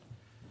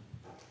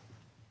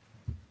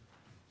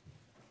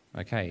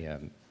Okay,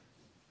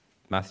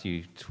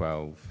 Matthew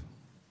 12,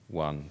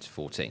 1 to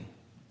 14.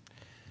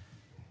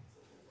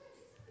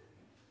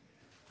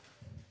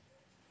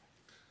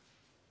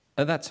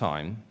 At that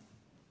time,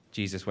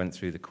 Jesus went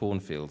through the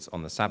cornfields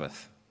on the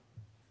Sabbath.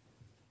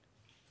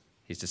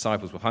 His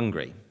disciples were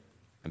hungry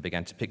and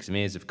began to pick some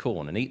ears of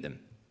corn and eat them.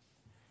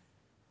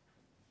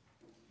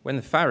 When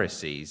the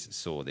Pharisees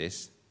saw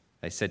this,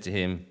 they said to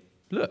him,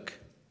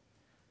 "Look,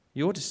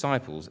 your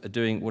disciples are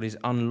doing what is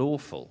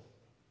unlawful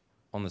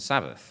on the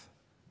Sabbath."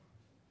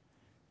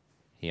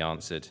 He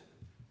answered,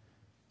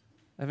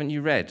 "Haven't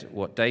you read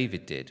what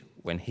David did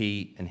when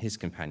he and his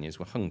companions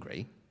were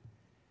hungry?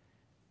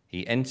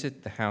 He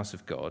entered the house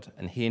of God,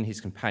 and he and his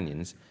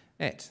companions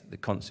ate the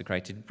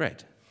consecrated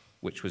bread,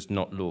 which was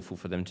not lawful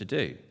for them to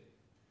do,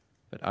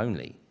 but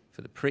only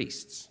for the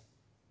priests.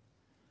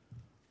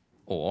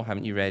 Or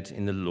haven't you read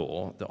in the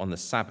law that on the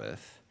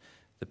Sabbath,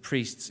 the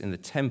priests in the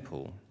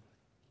temple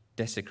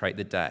desecrate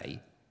the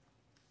day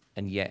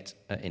and yet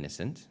are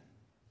innocent?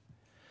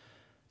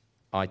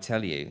 I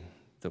tell you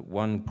that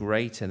one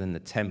greater than the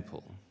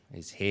temple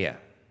is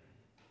here.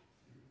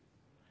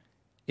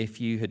 If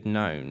you had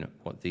known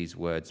what these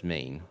words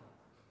mean,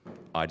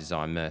 'I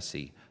desire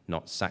mercy,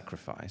 not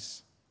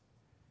sacrifice,'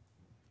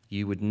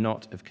 you would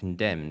not have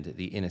condemned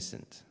the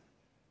innocent.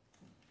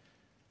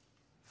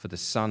 For the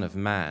Son of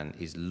Man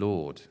is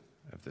Lord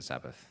of the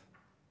Sabbath."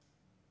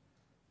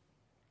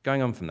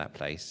 Going on from that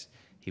place,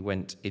 he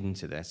went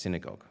into their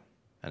synagogue,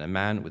 and a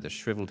man with a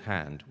shriveled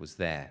hand was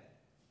there.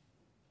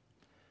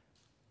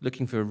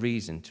 Looking for a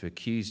reason to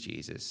accuse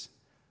Jesus,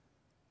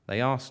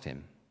 they asked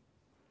him,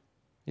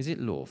 "Is it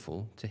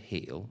lawful to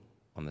heal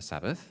on the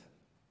Sabbath?"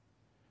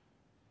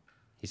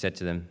 He said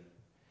to them,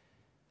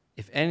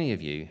 "If any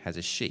of you has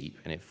a sheep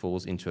and it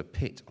falls into a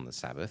pit on the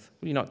Sabbath,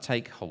 will you not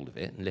take hold of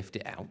it and lift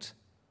it out?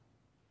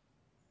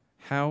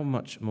 How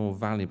much more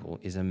valuable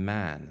is a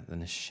man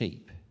than a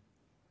sheep?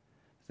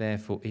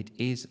 Therefore it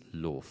is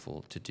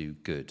lawful to do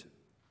good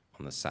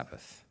on the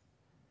Sabbath."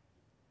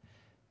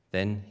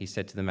 Then he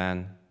said to the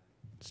man,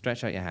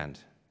 "Stretch out your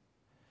hand."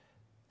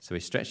 So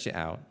he stretched it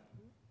out,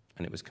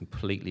 and it was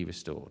completely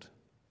restored,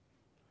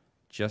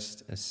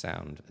 just as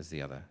sound as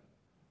the other.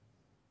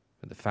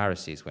 But the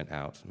Pharisees went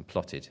out and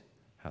plotted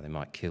how they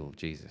might kill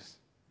Jesus.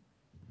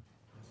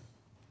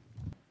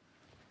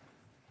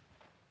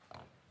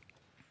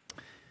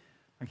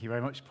 Thank you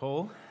very much,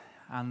 Paul.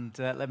 And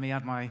let me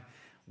add my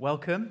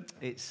welcome.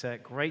 It's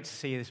great to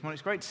see you this morning.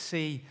 It's great to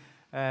see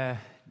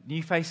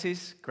new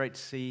faces, great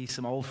to see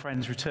some old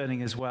friends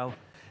returning as well.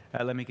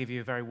 Let me give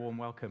you a very warm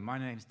welcome. My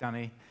name's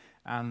Danny,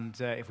 and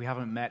if we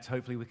haven't met,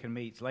 hopefully we can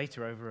meet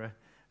later over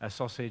a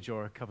sausage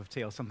or a cup of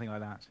tea or something like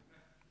that.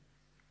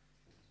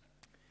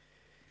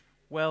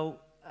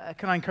 Well,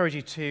 can I encourage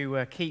you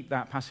to keep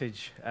that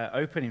passage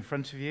open in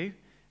front of you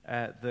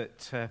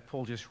that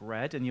Paul just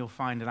read, and you'll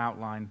find an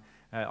outline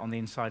on the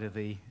inside of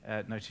the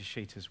notice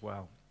sheet as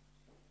well.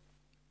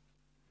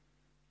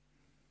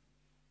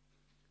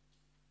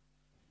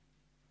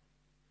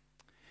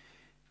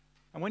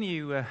 And when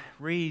you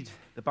read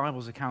the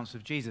Bible's accounts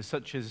of Jesus,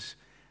 such as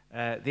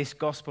this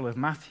Gospel of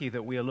Matthew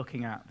that we are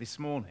looking at this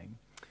morning,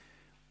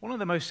 one of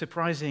the most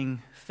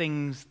surprising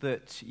things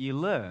that you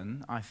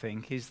learn, I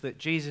think, is that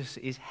Jesus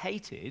is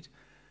hated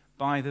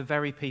by the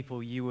very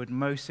people you would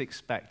most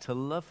expect to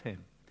love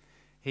him.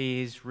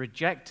 He is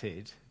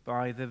rejected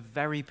by the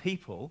very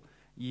people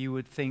you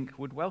would think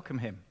would welcome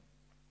him.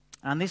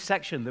 And this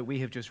section that we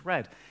have just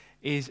read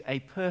is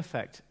a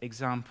perfect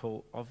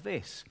example of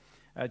this.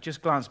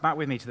 Just glance back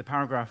with me to the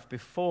paragraph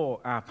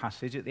before our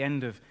passage at the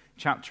end of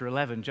chapter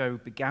 11. Joe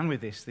began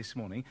with this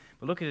morning,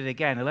 but look at it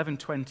again.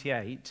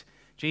 11:28,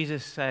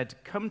 Jesus said,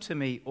 "Come to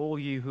me, all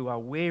you who are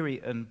weary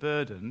and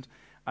burdened,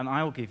 and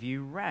I will give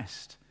you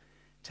rest.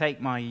 Take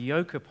my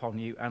yoke upon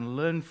you and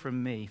learn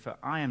from me, for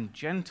I am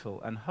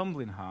gentle and humble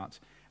in heart,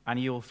 and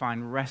you will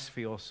find rest for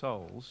your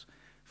souls.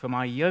 For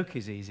my yoke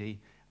is easy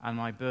and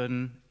my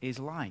burden is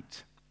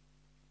light."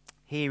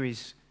 Here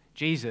is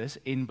Jesus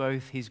in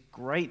both his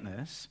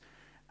greatness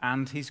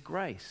and his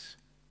grace.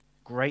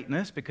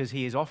 Greatness because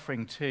he is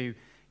offering to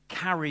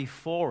carry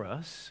for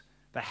us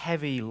the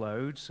heavy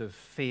loads of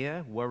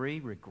fear, worry,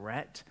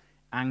 regret,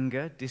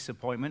 anger,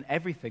 disappointment,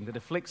 everything that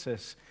afflicts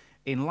us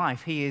in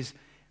life. He is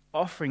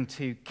offering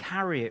to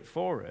carry it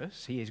for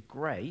us. He is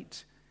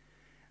great.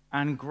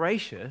 And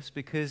gracious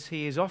because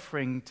he is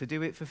offering to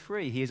do it for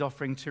free. He is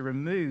offering to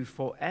remove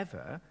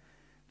forever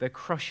the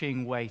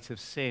crushing weight of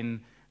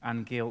sin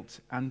and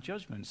guilt and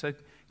judgment. So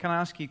can I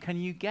ask you, can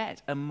you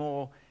get a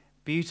more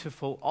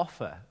beautiful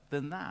offer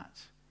than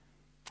that?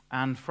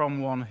 And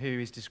from one who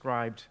is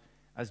described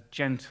as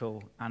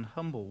gentle and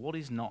humble, what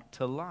is not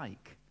to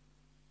like?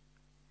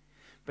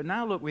 But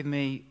now look with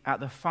me at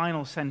the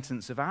final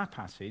sentence of our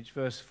passage,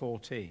 verse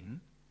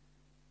 14.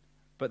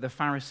 "But the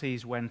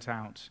Pharisees went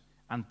out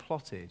and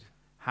plotted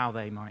how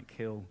they might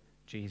kill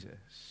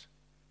Jesus."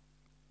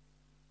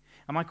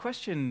 And my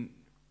question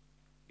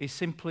is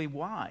simply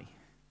why?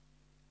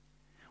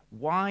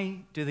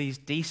 Why do these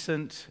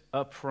decent,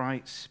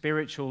 upright,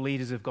 spiritual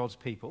leaders of God's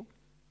people,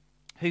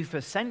 who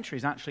for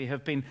centuries actually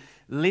have been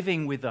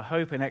living with the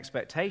hope and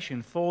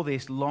expectation for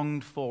this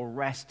longed-for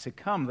rest to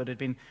come that had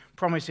been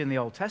promised in the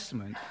Old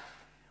Testament,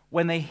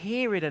 when they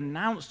hear it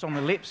announced on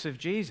the lips of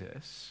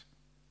Jesus,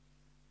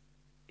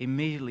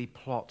 immediately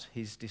plot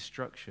his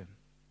destruction.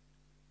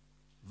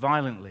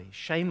 Violently,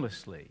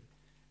 shamelessly,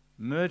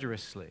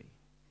 murderously.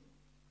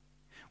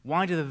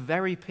 Why do the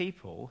very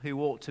people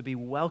who ought to be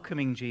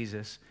welcoming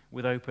Jesus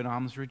with open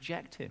arms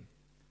reject him?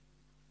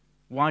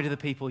 Why do the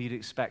people you'd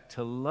expect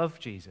to love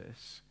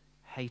Jesus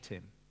hate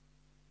him?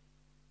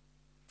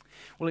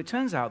 Well, it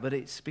turns out that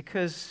it's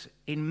because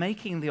in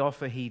making the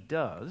offer he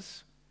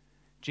does,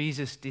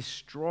 Jesus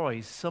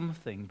destroys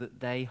something that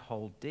they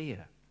hold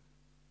dear.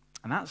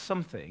 And that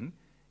something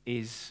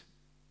is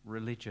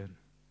religion.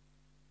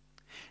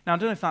 Now, I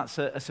don't know if that's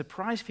a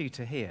surprise for you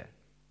to hear.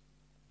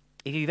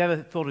 If you've ever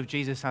thought of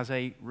Jesus as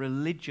a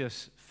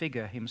religious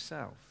figure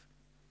himself.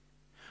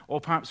 Or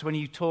perhaps when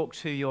you talk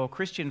to your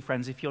Christian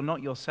friends, if you're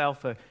not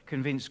yourself a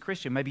convinced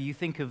Christian, maybe you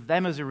think of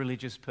them as a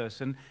religious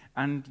person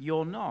and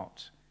you're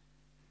not.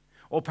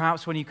 Or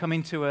perhaps when you come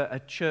into a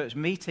church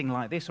meeting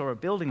like this or a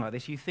building like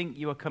this, you think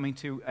you are coming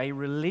to a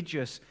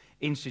religious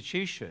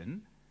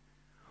institution.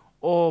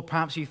 Or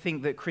perhaps you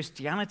think that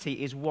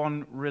Christianity is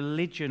one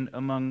religion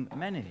among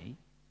many.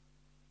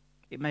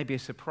 It may be a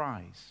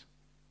surprise.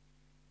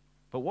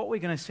 But what we're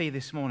going to see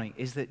this morning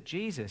is that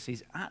Jesus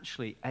is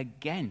actually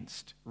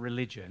against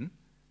religion.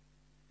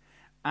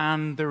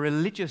 And the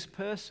religious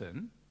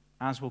person,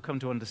 as we'll come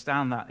to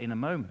understand that in a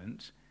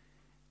moment,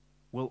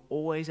 will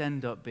always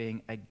end up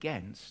being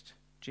against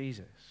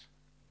Jesus.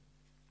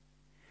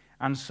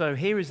 And so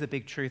here is the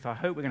big truth I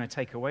hope we're going to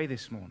take away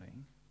this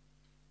morning.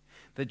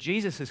 That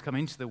Jesus has come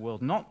into the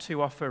world not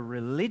to offer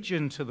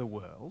religion to the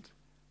world,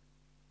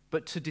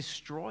 but to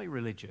destroy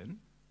religion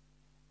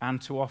and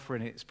to offer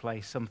in its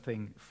place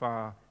something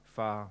far,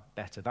 far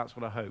better. That's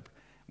what I hope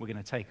we're going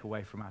to take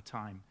away from our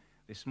time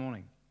this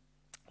morning.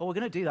 Well, we're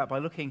going to do that by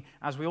looking,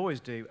 as we always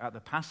do, at the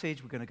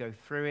passage. We're going to go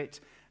through it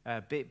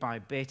bit by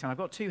bit. And I've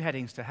got two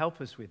headings to help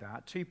us with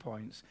that, 2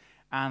 points.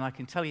 And I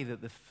can tell you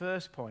that the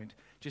first point,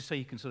 just so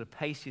you can sort of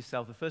pace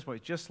yourself, the first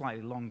point is just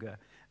slightly longer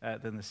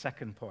than the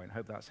second point. I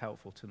hope that's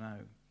helpful to know.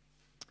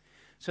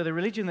 So the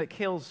religion that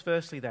kills,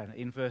 firstly then,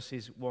 in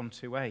verses 1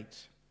 to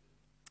 8.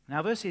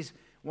 Now, verses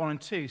 1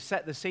 and 2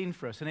 set the scene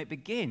for us, and it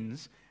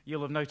begins,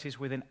 you'll have noticed,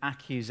 with an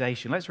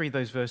accusation. Let's read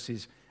those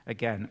verses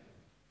again.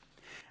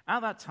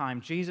 At that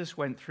time, Jesus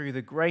went through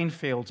the grain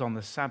fields on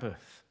the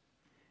Sabbath.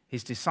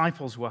 His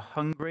disciples were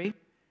hungry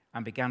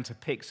and began to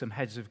pick some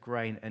heads of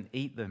grain and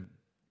eat them.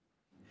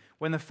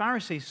 When the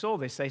Pharisees saw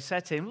this, they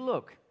said to him,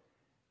 "Look,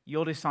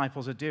 your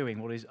disciples are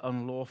doing what is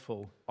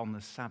unlawful on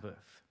the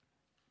Sabbath."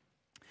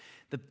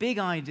 The big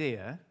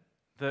idea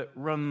that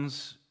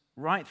runs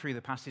right through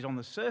the passage, on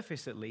the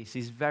surface at least,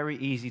 is very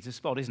easy to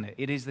spot, isn't it?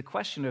 It is the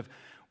question of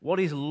what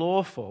is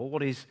lawful,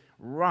 what is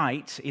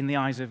right in the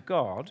eyes of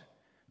God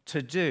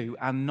to do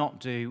and not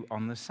do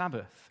on the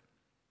Sabbath.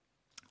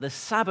 The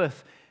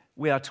Sabbath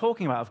we are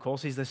talking about, of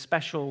course, is the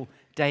special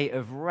day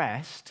of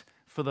rest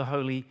for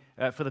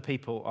the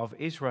people of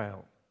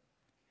Israel.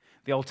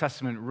 The Old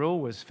Testament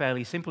rule was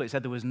fairly simple. It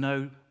said there was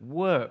no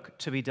work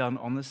to be done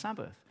on the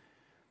Sabbath.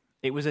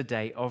 It was a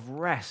day of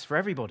rest for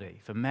everybody,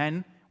 for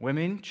men,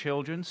 women,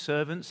 children,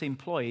 servants,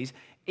 employees.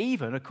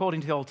 Even,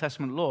 according to the Old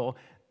Testament law,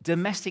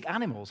 domestic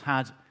animals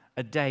had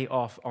a day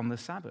off on the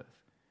Sabbath.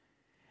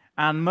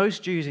 And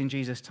most Jews in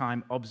Jesus'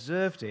 time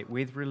observed it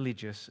with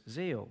religious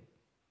zeal.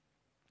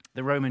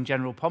 The Roman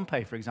general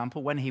Pompey, for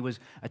example, when he was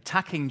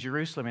attacking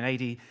Jerusalem in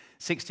AD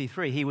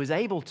 63, he was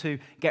able to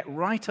get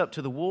right up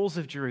to the walls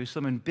of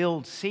Jerusalem and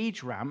build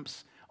siege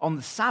ramps on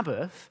the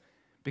Sabbath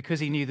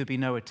because he knew there'd be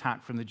no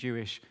attack from the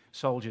Jewish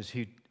soldiers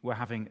who were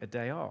having a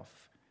day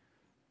off.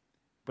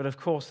 But of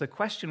course, the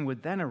question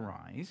would then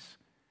arise,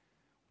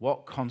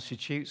 what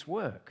constitutes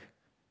work?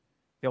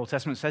 The Old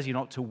Testament says you're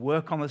not to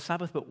work on the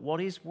Sabbath, but what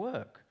is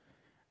work?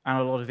 And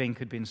a lot of ink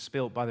had been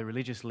spilt by the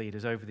religious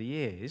leaders over the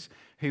years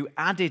who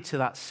added to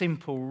that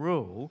simple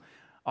rule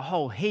a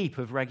whole heap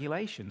of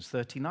regulations,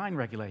 39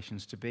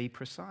 regulations to be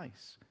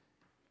precise.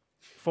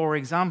 For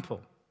example,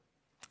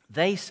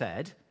 they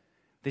said,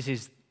 this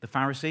is the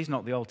Pharisees,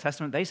 not the Old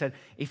Testament, they said,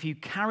 if you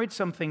carried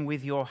something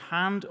with your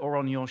hand or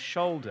on your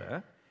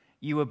shoulder,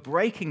 you were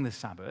breaking the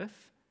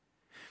Sabbath.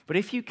 But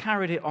if you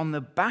carried it on the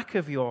back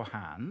of your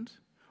hand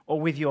or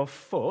with your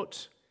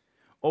foot,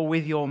 or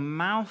with your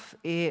mouth,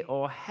 ear,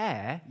 or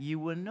hair, you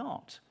were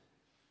not.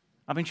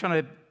 I've been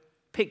trying to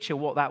picture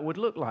what that would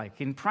look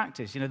like in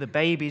practice. You know, the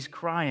baby's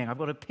crying. I've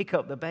got to pick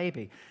up the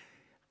baby.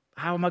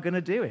 How am I going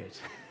to do it?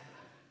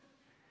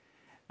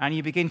 And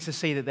you begin to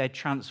see that they'd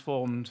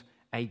transformed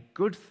a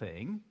good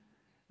thing,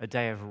 a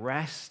day of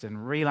rest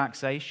and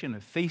relaxation,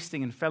 of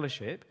feasting and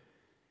fellowship,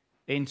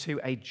 into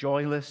a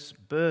joyless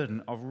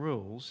burden of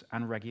rules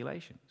and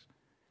regulations.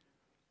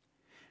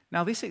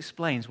 Now, this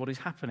explains what is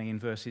happening in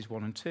verses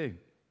 1 and 2.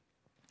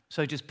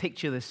 So just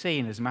picture the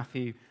scene as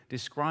Matthew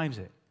describes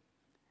it.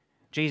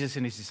 Jesus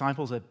and his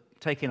disciples are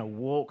taking a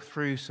walk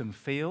through some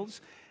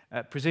fields.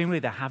 Presumably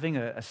they're having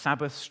a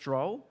Sabbath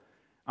stroll.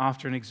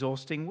 after an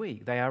exhausting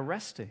week. They are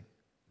resting.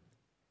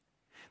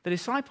 The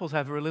disciples,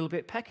 however, are a little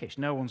bit peckish.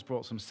 No one's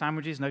brought some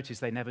sandwiches. Notice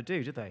they never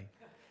do they?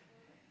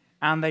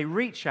 And they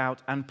reach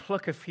out and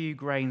pluck a few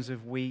grains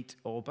of wheat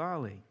or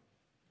barley.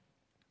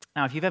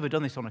 Now, if you've ever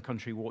done this on a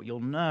country walk, you'll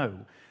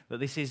know that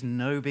this is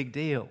no big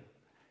deal.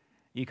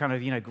 You kind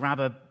of, grab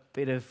a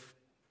bit of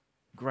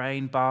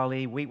grain,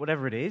 barley, wheat,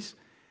 whatever it is.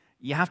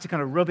 You have to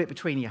kind of rub it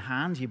between your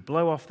hands. You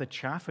blow off the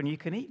chaff and you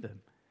can eat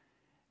them.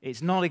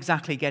 It's not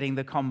exactly getting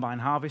the combine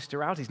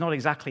harvester out. It's not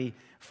exactly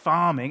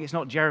farming. It's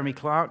not Jeremy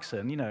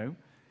Clarkson.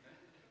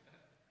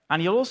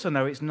 And you'll also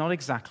know it's not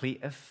exactly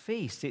a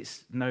feast.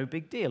 It's no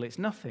big deal. It's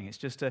nothing. It's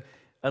just a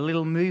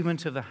little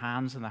movement of the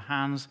hands, and the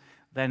hands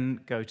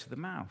then go to the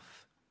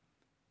mouth.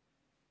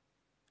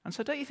 And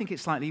so don't you think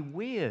it's slightly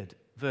weird,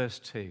 verse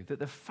 2, that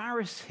the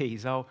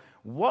Pharisees are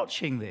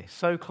watching this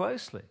so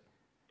closely?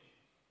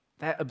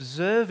 They're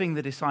observing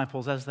the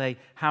disciples as they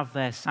have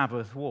their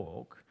Sabbath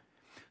walk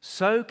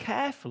so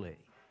carefully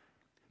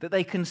that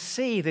they can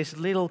see this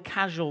little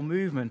casual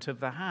movement of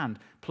the hand,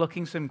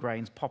 plucking some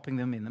grains, popping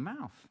them in the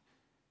mouth.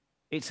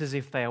 It's as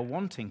if they are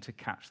wanting to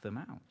catch them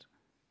out.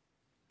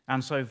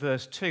 And so,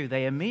 verse 2,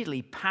 they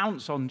immediately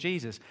pounce on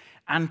Jesus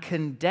and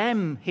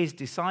condemn his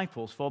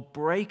disciples for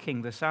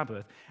breaking the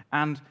Sabbath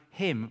and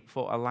him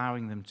for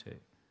allowing them to.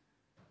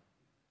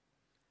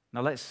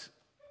 Now, let's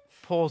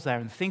pause there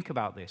and think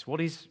about this.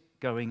 What is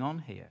going on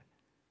here?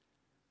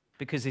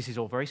 Because this is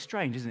all very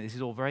strange, isn't it? This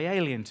is all very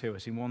alien to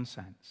us in one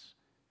sense.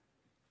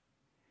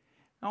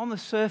 Now, on the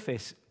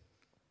surface,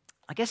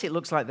 I guess it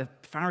looks like the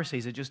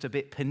Pharisees are just a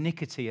bit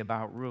pernickety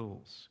about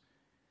rules.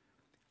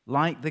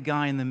 Like the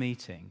guy in the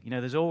meeting.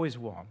 There's always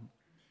one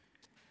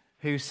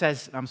who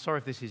says, I'm sorry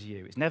if this is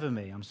you. It's never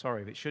me, I'm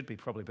sorry, it should be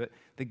probably. But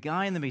the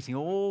guy in the meeting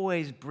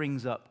always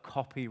brings up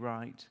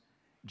copyright,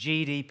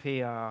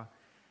 GDPR,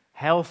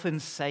 health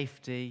and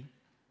safety.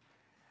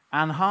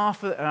 And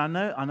I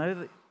know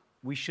that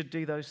we should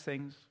do those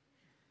things.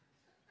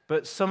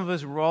 But some of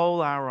us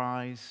roll our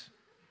eyes.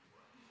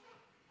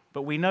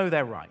 But we know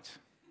they're right.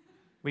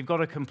 We've got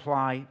to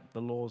comply.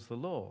 The law's the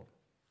law.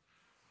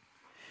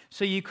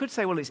 So you could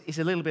say, well, it's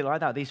a little bit like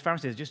that. These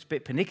Pharisees are just a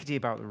bit pernickety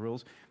about the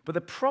rules. But the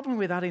problem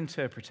with that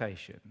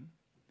interpretation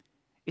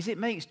is it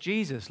makes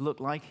Jesus look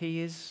like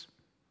he is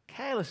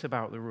careless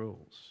about the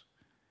rules.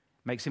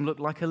 Makes him look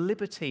like a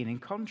libertine in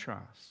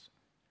contrast.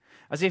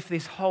 As if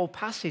this whole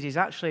passage is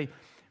actually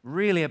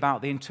really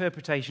about the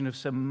interpretation of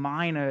some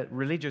minor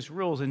religious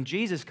rules. And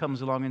Jesus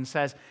comes along and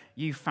says,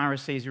 you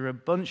Pharisees are a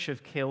bunch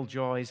of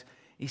killjoys.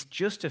 It's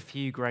just a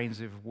few grains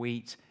of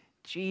wheat.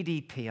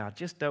 GDPR,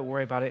 just don't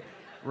worry about it.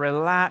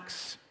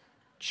 Relax,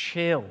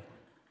 chill.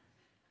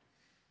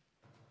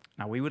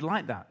 Now, we would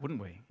like that,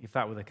 wouldn't we, if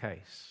that were the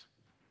case?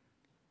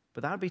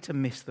 But that would be to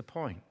miss the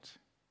point.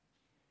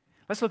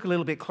 Let's look a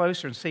little bit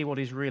closer and see what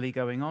is really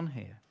going on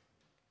here.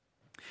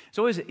 It's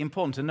always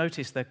important to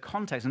notice the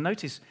context and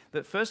notice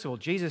that, first of all,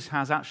 Jesus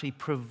has actually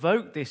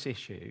provoked this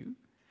issue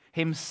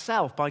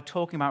himself by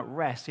talking about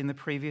rest in the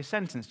previous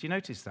sentence. Do you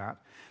notice that?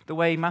 The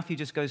way Matthew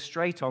just goes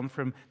straight on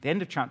from the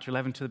end of chapter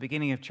 11 to the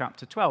beginning of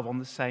chapter 12 on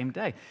the same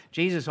day.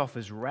 Jesus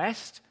offers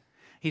rest.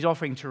 He's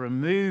offering to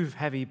remove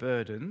heavy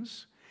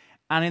burdens.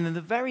 And in the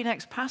very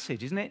next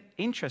passage, isn't it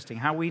interesting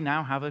how we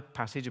now have a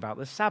passage about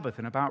the Sabbath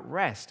and about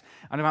rest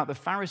and about the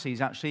Pharisees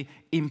actually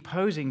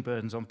imposing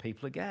burdens on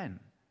people again?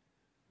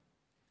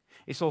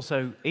 It's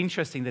also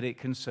interesting that it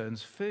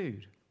concerns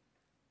food.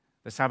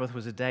 The Sabbath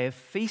was a day of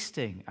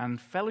feasting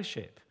and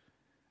fellowship.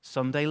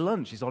 Sunday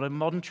lunch is not a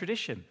modern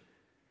tradition.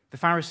 The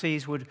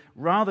Pharisees would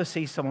rather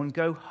see someone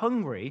go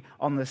hungry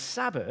on the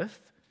Sabbath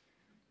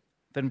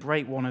than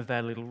break one of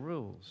their little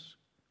rules.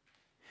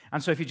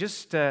 And so if you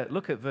just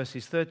look at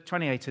verses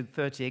 28 and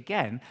 30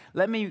 again,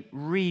 let me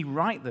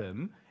rewrite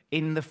them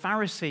in the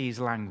Pharisees'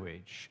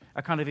 language,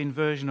 a kind of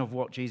inversion of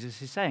what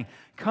Jesus is saying.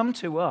 Come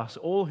to us,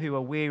 all who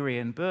are weary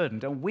and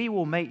burdened, and we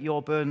will make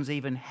your burdens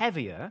even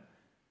heavier.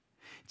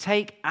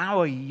 Take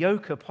our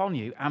yoke upon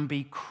you and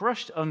be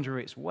crushed under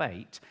its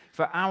weight,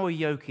 for our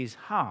yoke is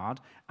hard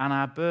and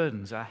our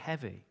burdens are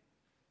heavy.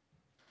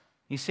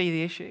 You see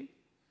the issue?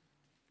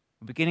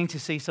 We're beginning to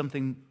see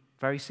something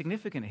very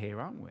significant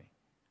here, aren't we?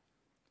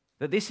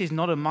 That this is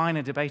not a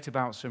minor debate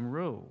about some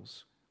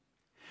rules,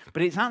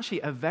 but it's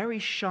actually a very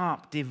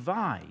sharp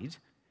divide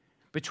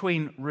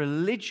between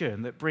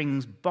religion that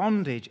brings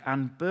bondage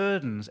and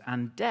burdens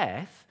and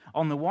death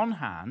on the one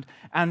hand,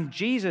 and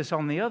Jesus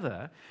on the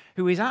other,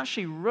 who is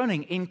actually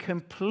running in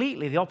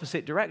completely the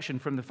opposite direction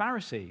from the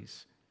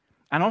Pharisees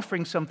and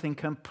offering something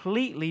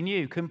completely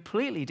new,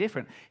 completely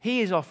different.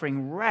 He is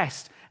offering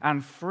rest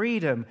and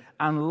freedom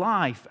and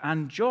life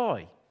and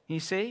joy. You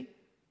see?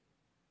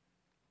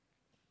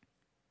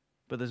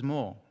 But there's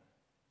more.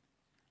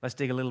 Let's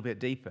dig a little bit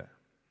deeper.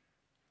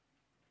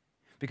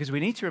 Because we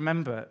need to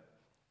remember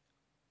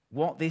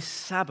what this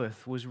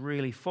Sabbath was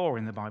really for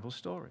in the Bible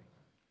story.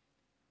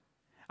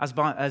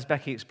 As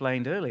Becky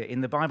explained earlier, in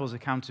the Bible's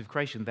account of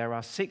creation, there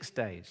are 6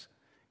 days.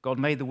 God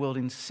made the world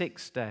in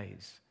 6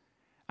 days,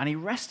 and he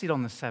rested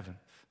on the seventh.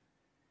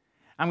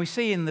 And we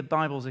see in the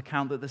Bible's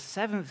account that the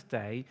seventh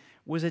day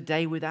was a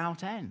day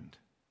without end.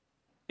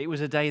 It was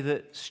a day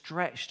that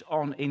stretched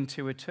on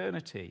into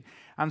eternity.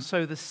 And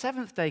so the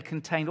seventh day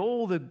contained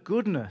all the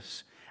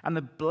goodness and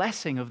the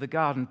blessing of the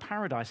garden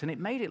paradise, and it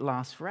made it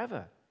last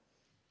forever.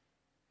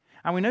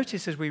 And we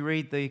notice as we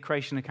read the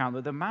creation account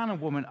that the man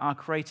and woman are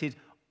created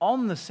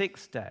on the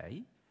sixth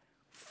day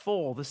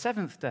for the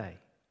seventh day.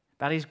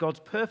 That is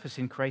God's purpose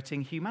in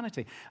creating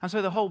humanity. And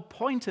so the whole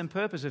point and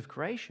purpose of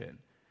creation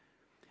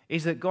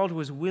is that God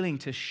was willing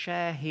to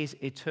share his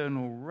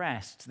eternal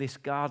rest, this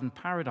garden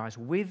paradise,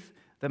 with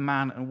the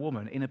man and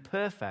woman in a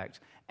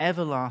perfect,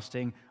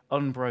 everlasting,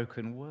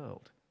 unbroken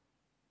world.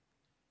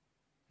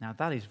 Now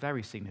that is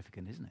very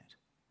significant, isn't it?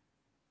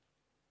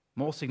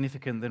 More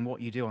significant than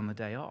what you do on the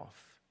day off.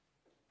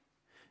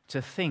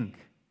 To think,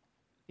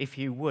 if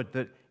you would,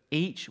 that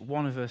each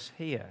one of us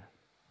here,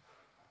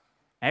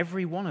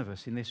 every one of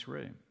us in this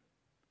room,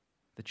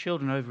 the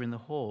children over in the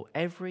hall,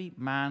 every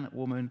man,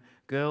 woman,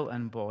 girl,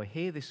 and boy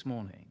here this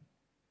morning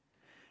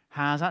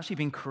has actually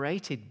been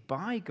created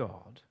by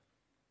God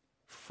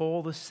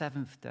for the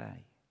seventh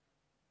day.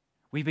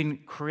 We've been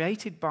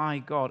created by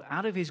God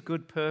out of his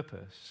good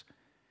purpose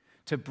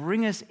to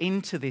bring us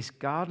into this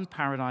garden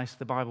paradise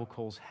the Bible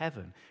calls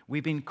heaven.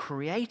 We've been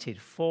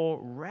created for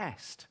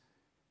rest,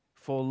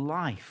 for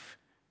life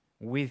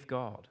with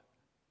God.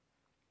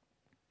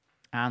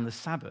 And the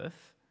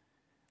Sabbath,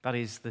 that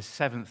is the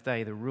seventh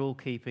day, the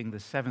rule-keeping, the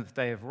seventh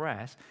day of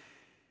rest,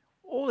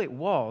 all it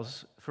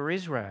was for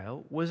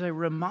Israel was a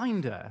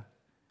reminder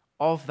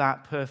of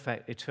that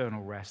perfect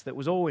eternal rest that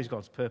was always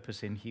God's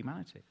purpose in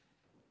humanity.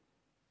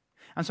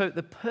 And so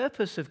the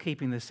purpose of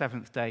keeping the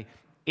seventh day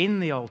in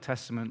the Old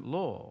Testament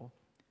law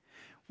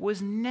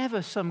was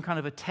never some kind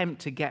of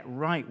attempt to get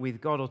right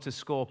with God or to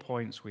score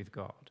points with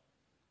God.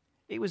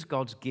 It was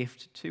God's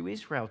gift to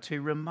Israel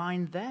to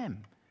remind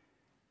them,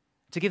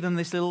 to give them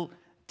this little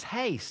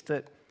taste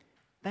that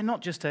they're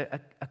not just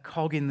a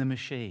cog in the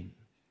machine,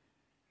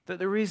 that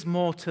there is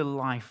more to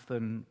life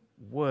than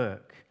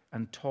work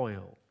and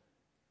toil,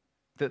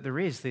 that there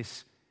is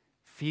this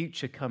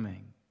future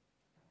coming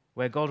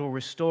where God will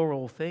restore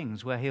all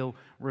things, where he'll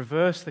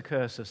reverse the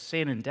curse of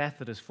sin and death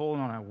that has fallen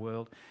on our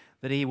world,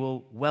 that he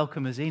will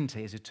welcome us into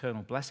his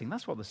eternal blessing.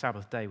 That's what the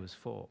Sabbath day was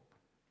for.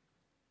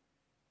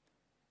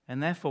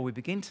 And therefore we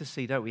begin to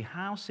see, don't we,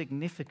 how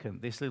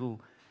significant this little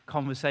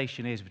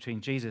conversation is between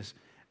Jesus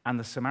and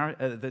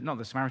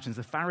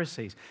the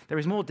Pharisees. There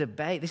is more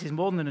debate. This is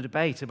more than a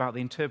debate about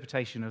the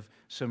interpretation of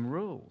some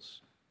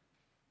rules.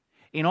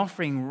 In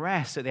offering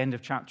rest at the end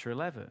of chapter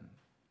 11,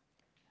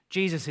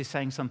 Jesus is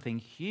saying something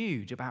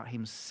huge about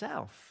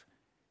himself.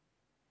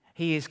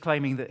 He is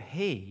claiming that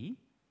he,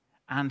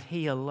 and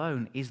he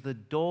alone, is the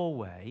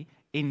doorway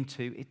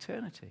into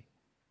eternity.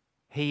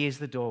 He is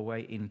the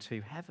doorway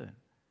into heaven.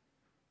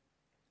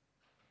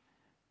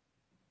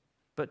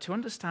 But to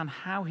understand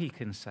how he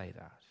can say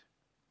that,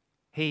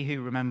 he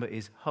who, remember,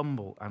 is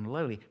humble and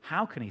lowly,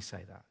 how can he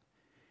say that?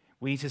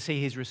 We need to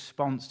see his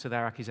response to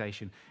their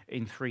accusation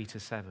in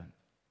 3-7.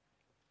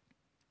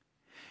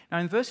 Now,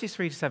 in verses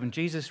 3-7,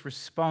 Jesus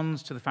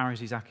responds to the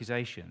Pharisees'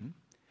 accusation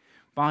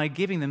by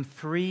giving them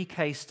 3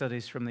 case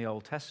studies from the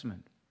Old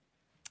Testament.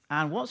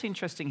 And what's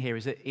interesting here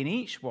is that in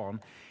each one,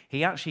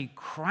 he actually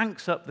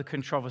cranks up the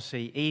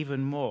controversy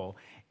even more.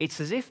 It's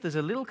as if there's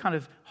a little kind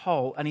of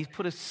hole and he's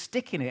put a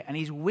stick in it and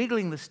he's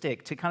wiggling the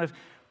stick to kind of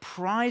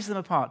prise them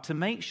apart, to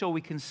make sure we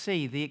can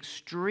see the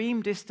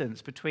extreme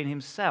distance between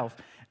himself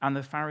and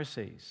the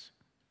Pharisees.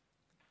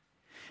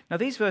 Now,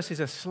 these verses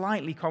are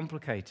slightly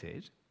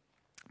complicated,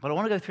 but I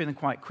want to go through them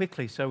quite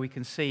quickly so we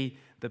can see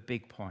the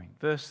big point.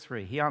 Verse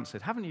 3, he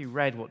answered, "Haven't you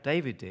read what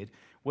David did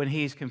when he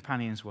and his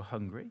companions were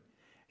hungry?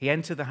 He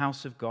entered the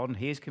house of God, and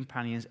he and his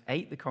companions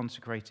ate the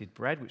consecrated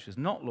bread, which was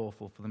not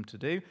lawful for them to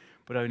do,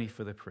 but only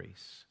for the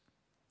priests."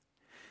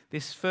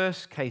 This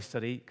first case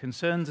study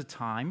concerns a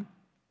time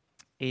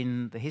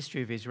in the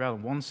history of Israel,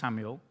 in 1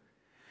 Samuel,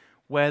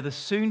 where the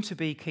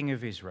soon-to-be king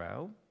of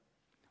Israel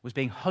was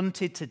being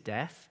hunted to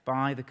death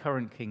by the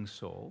current king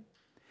Saul.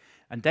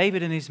 And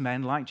David and his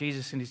men, like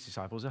Jesus and his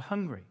disciples, are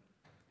hungry.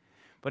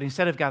 But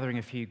instead of gathering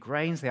a few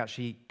grains, they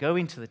actually go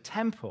into the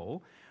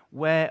temple,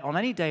 where on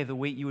any day of the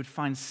week you would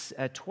find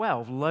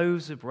 12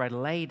 loaves of bread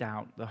laid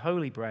out, the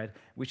holy bread,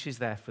 which is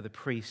there for the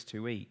priest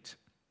to eat.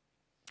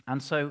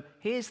 And so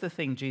here's the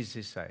thing Jesus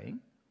is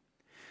saying.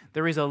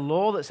 There is a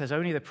law that says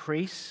only the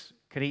priests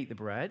can eat the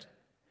bread.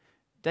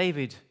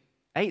 David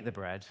ate the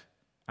bread,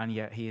 and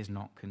yet he is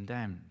not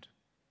condemned.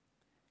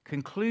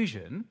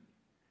 Conclusion: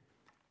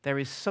 there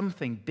is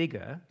something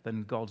bigger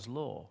than God's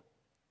law.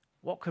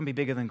 What can be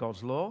bigger than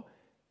God's law?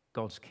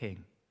 God's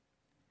king.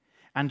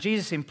 And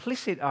Jesus'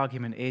 implicit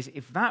argument is,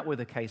 if that were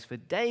the case for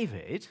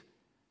David,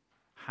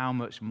 how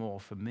much more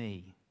for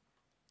me?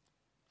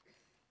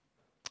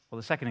 Well,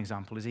 the second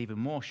example is even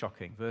more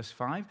shocking. Verse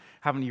 5,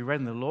 "Haven't you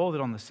read in the law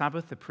that on the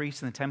Sabbath the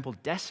priests in the temple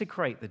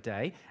desecrate the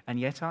day and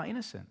yet are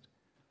innocent?"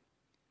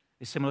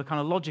 There's similar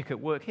kind of logic at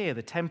work here.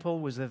 The temple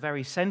was the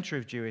very center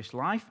of Jewish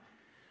life.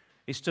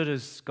 It stood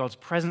as God's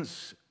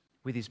presence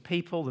with his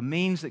people, the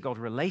means that God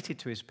related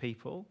to his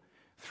people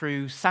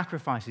through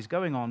sacrifices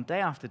going on day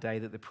after day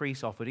that the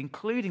priests offered,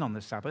 including on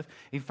the Sabbath.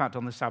 In fact,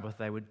 on the Sabbath,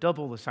 they would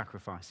double the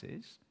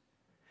sacrifices.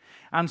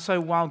 And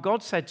so while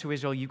God said to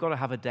Israel, you've got to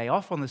have a day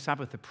off on the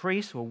Sabbath, the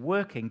priests were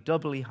working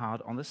doubly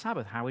hard on the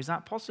Sabbath. How is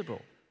that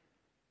possible?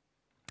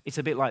 It's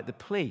a bit like the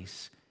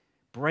police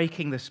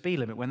breaking the speed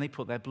limit when they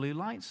put their blue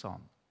lights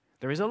on.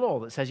 There is a law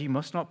that says you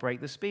must not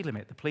break the speed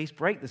limit. The police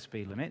break the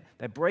speed limit.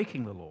 They're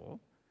breaking the law,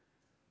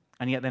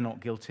 and yet they're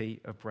not guilty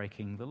of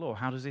breaking the law.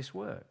 How does this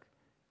work?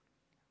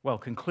 Well,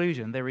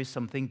 conclusion, there is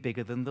something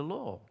bigger than the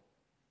law,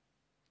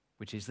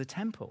 which is the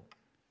temple.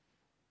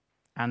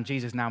 And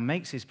Jesus now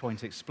makes his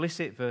point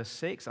explicit, verse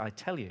 6, I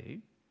tell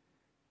you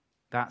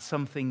that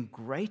something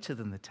greater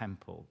than the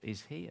temple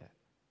is here.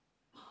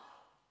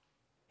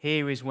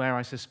 Here is where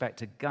I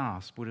suspect a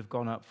gasp would have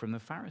gone up from the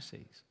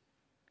Pharisees.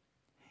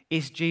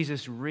 Is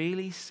Jesus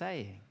really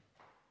saying,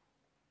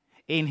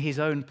 in his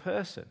own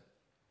person,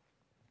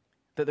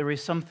 that there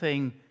is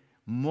something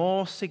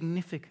more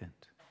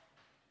significant,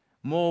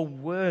 more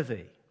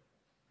worthy,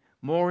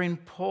 more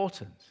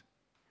important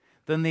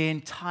than the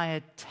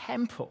entire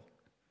temple?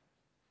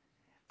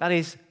 That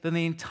is, than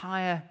the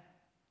entire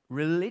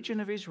religion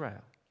of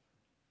Israel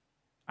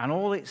and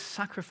all its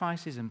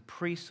sacrifices and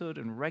priesthood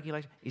and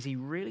regulation? Is he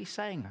really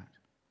saying that?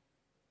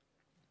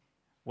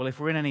 Well,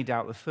 if we're in any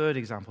doubt, the third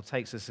example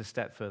takes us a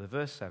step further.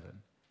 Verse 7.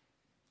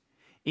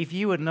 If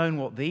you had known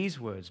what these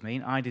words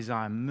mean, I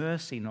desire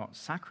mercy, not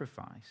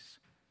sacrifice,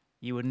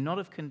 you would not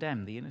have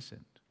condemned the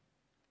innocent.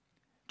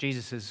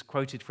 Jesus has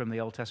quoted from the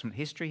Old Testament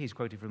history. He's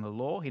quoted from the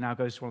law. He now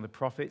goes to one of the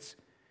prophets,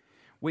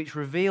 which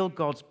reveal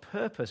God's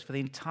purpose for the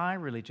entire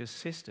religious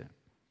system.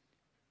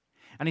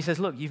 And he says,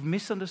 look, you've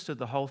misunderstood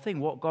the whole thing.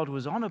 What God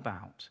was on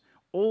about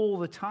all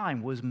the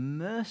time was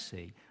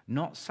mercy,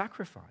 not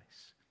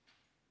sacrifice.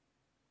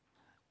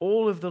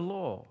 All of the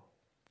law,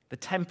 the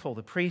temple,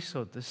 the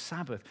priesthood, the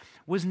Sabbath,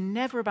 was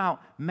never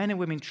about men and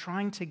women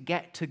trying to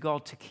get to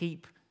God to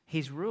keep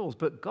his rules,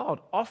 but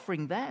God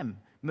offering them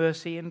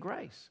mercy and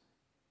grace.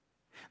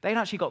 They'd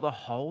actually got the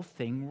whole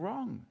thing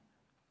wrong.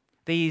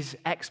 These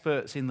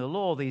experts in the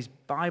law, these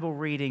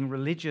Bible-reading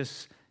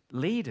religious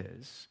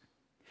leaders,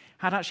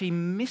 had actually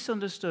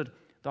misunderstood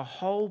the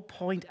whole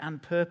point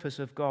and purpose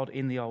of God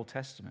in the Old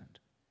Testament.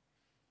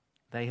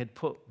 They had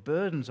put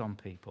burdens on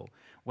people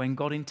when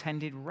God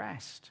intended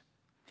rest.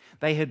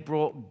 They had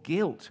brought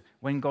guilt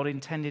when God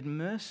intended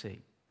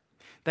mercy.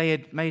 They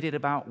had made it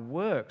about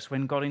works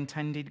when God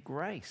intended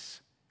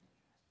grace.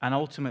 And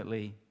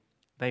ultimately,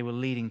 they were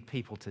leading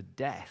people to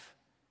death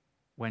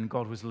when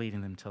God was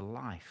leading them to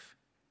life.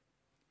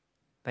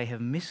 They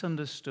have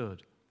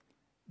misunderstood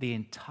the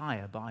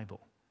entire Bible.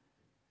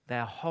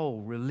 Their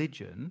whole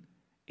religion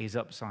is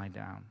upside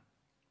down.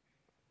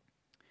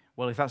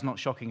 Well, if that's not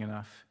shocking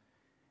enough,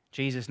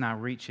 Jesus now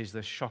reaches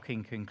the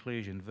shocking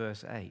conclusion,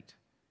 verse 8.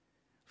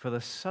 For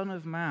the Son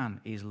of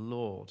Man is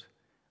Lord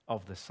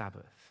of the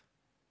Sabbath.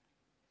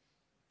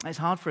 It's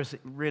hard for us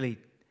really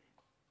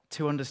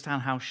to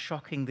understand how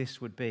shocking this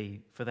would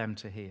be for them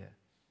to hear.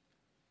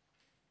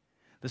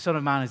 The Son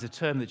of Man is a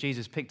term that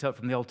Jesus picked up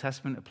from the Old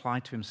Testament,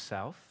 applied to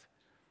himself.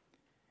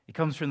 It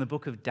comes from the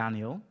book of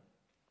Daniel,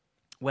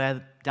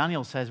 where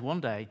Daniel says one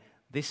day,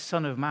 this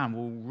Son of Man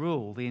will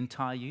rule the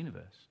entire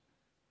universe.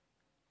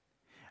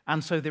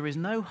 And so there is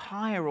no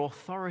higher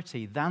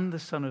authority than the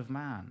Son of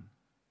Man.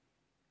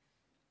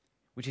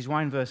 Which is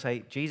why in verse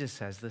 8, Jesus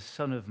says, the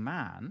Son of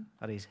Man,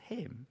 that is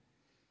him,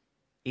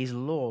 is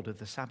Lord of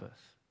the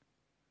Sabbath.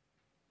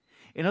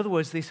 In other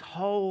words, this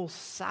whole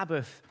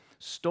Sabbath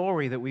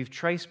story that we've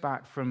traced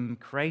back from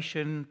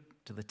creation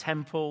to the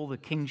temple, the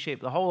kingship,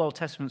 the whole Old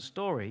Testament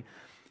story,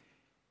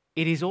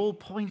 it is all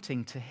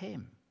pointing to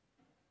him.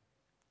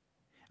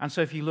 And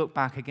so if you look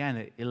back again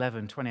at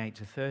 11:28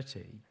 to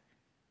 30,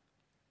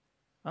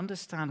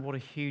 understand what a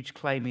huge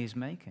claim he's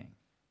making.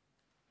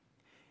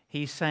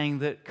 He's saying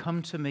that,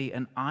 come to me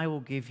and I will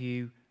give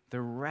you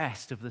the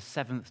rest of the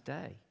seventh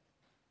day.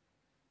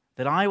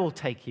 That I will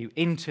take you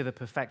into the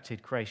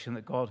perfected creation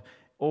that God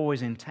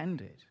always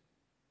intended.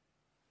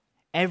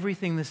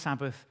 Everything the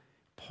Sabbath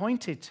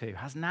pointed to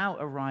has now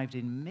arrived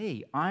in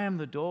me. I am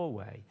the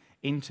doorway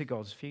into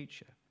God's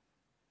future.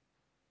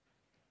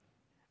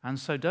 And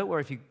so don't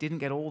worry if you didn't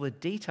get all the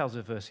details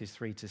of verses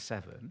 3 to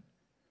 7.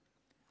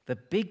 The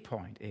big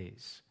point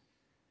is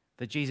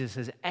that Jesus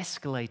has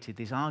escalated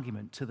this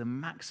argument to the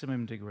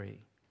maximum degree.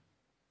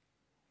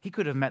 He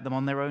could have met them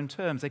on their own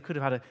terms. They could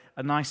have had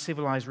a nice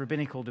civilized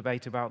rabbinical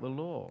debate about the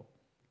law.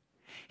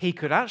 He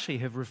could actually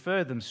have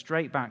referred them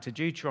straight back to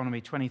Deuteronomy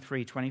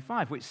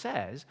 23:25, which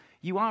says,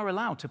 you are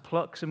allowed to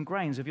pluck some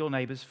grains of your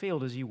neighbor's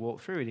field as you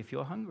walk through it if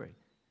you're hungry.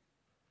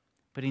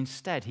 But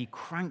instead, he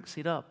cranks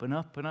it up and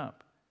up and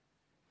up.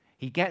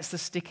 He gets the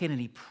stick in and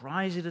he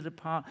pries it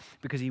apart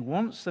because he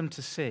wants them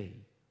to see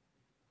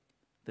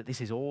that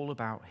this is all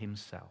about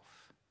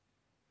himself.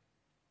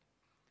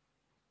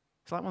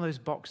 It's like one of those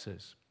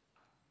boxers.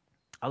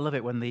 I love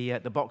it when the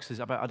boxers,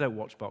 I don't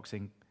watch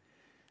boxing,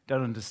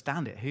 don't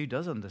understand it. Who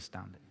does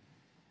understand it?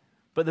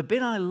 But the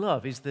bit I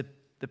love is the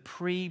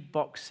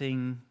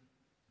pre-boxing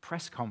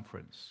press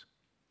conference.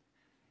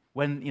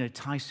 When,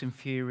 Tyson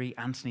Fury,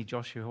 Anthony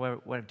Joshua,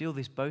 whoever do all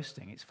this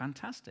boasting, it's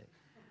fantastic.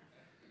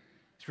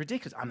 It's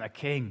ridiculous. I'm the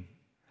king.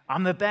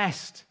 I'm the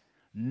best.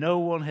 No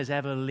one has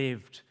ever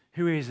lived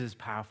who is as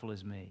powerful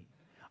as me.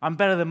 I'm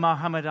better than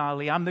Muhammad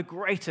Ali. I'm the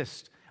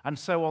greatest. And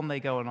so on they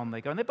go and on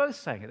they go. And they're both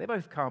saying it. They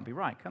both can't be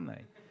right, can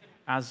they?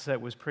 As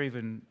was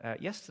proven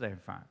yesterday, in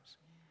fact.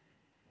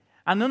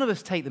 And none of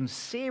us take them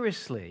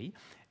seriously.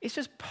 It's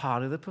just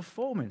part of the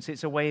performance.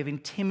 It's a way of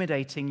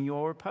intimidating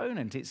your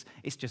opponent.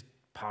 It's just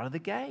part of the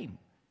game.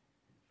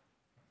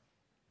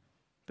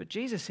 But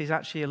Jesus is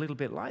actually a little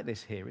bit like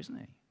this here, isn't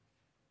he?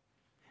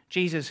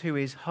 Jesus, who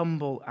is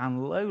humble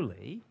and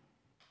lowly,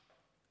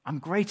 I'm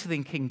greater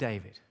than King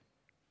David,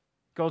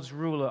 God's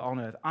ruler on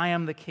earth. I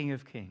am the King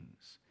of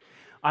Kings.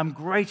 I'm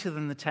greater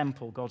than the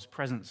temple, God's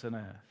presence on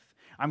earth.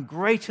 I'm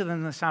greater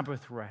than the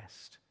Sabbath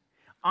rest.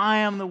 I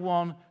am the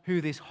one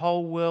who this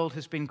whole world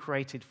has been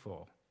created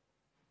for.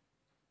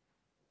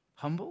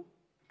 Humble?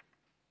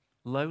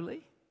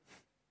 Lowly?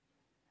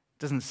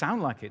 Doesn't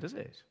sound like it, does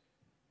it?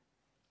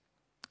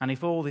 And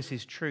if all this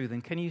is true,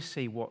 then can you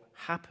see what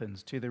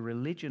happens to the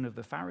religion of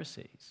the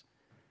Pharisees?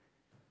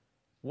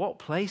 What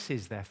place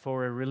is there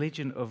for a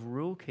religion of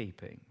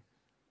rule-keeping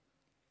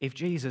if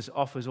Jesus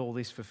offers all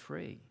this for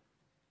free?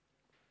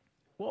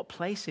 What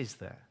place is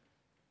there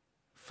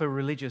for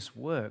religious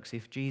works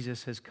if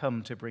Jesus has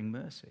come to bring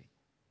mercy?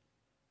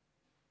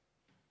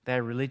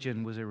 Their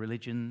religion was a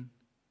religion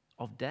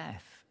of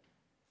death.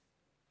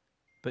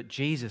 But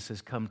Jesus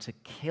has come to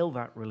kill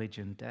that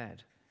religion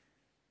dead.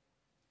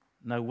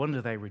 No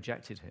wonder they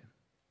rejected him.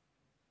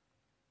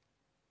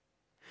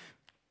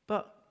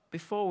 But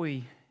before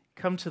we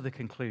come to the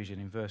conclusion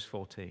in verse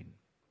 14,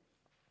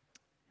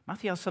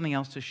 Matthew has something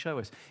else to show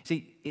us.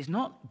 See, it's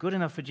not good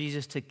enough for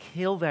Jesus to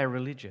kill their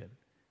religion.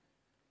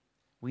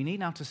 We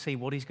need now to see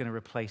what he's going to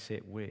replace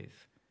it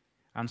with.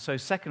 And so,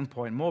 second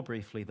point, more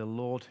briefly, the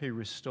Lord who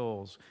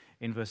restores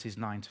in verses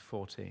 9 to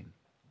 14.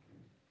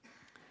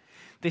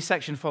 This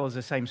section follows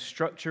the same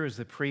structure as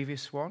the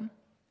previous one.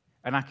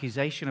 An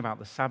accusation about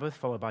the Sabbath,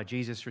 followed by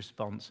Jesus'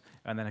 response,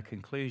 and then a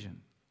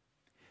conclusion.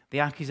 The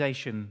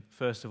accusation,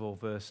 first of all,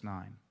 verse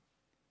 9.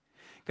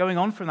 Going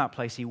on from that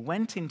place, he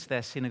went into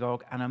their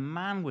synagogue, and a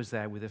man was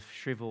there with a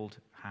shriveled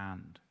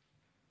hand.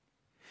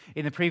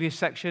 In the previous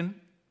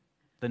section,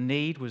 the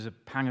need was a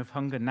pang of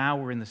hunger. Now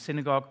we're in the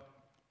synagogue,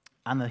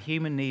 and the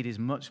human need is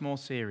much more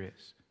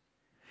serious.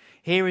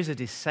 Here is a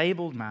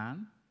disabled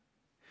man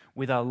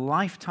with a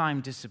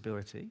lifetime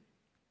disability,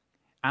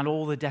 and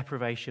all the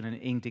deprivation and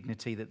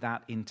indignity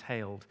that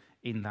entailed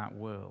in that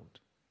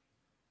world.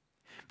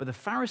 But the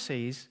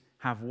Pharisees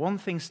have one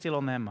thing still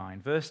on their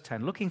mind. Verse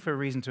 10, looking for a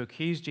reason to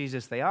accuse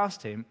Jesus, they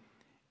asked him,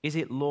 is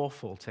it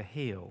lawful to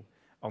heal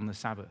on the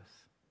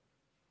Sabbath?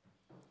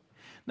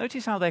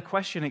 Notice how their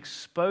question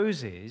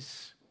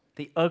exposes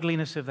the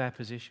ugliness of their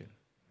position.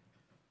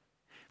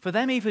 For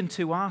them even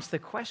to ask the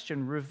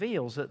question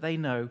reveals that they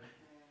know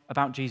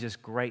about Jesus'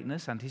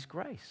 greatness and his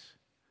grace.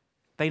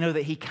 They know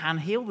that he can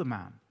heal the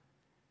man,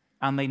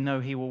 and they know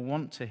he will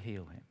want to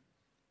heal him.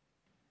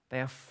 They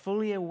are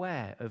fully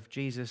aware of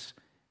Jesus'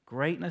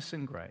 greatness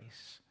and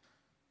grace.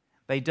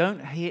 They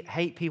don't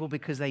hate people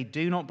because they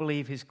do not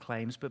believe his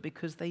claims, but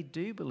because they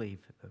do believe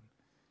them.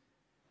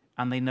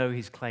 And they know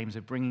his claims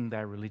are bringing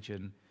their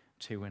religion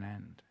to an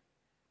end.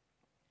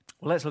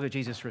 Well, let's look at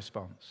Jesus'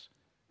 response.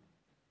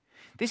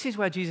 This is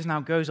where Jesus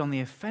now goes on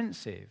the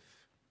offensive.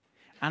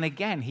 And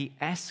again, he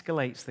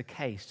escalates the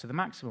case to the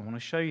maximum. I want to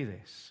show you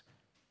this.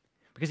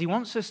 Because he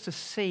wants us to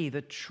see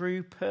the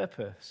true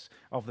purpose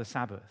of the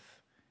Sabbath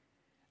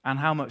and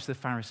how much the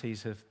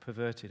Pharisees have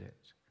perverted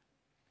it.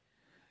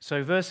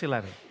 So verse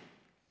 11,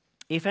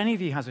 if any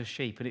of you has a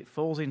sheep and it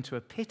falls into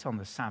a pit on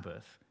the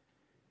Sabbath,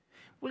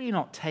 will you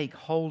not take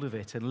hold of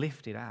it and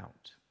lift it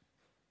out?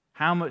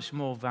 How much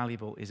more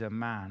valuable is a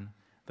man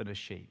than a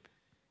sheep?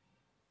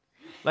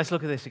 Let's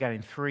look at this again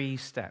in 3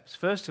 steps.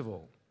 First of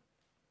all,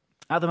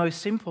 at the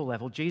most simple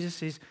level,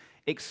 Jesus is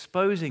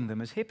exposing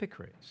them as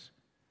hypocrites.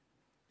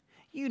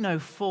 You know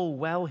full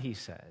well, he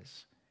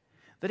says,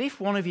 that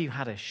if one of you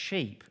had a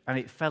sheep and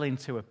it fell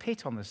into a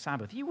pit on the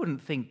Sabbath, you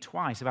wouldn't think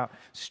twice about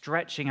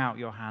stretching out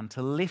your hand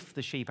to lift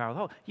the sheep out of the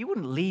hole. You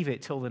wouldn't leave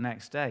it till the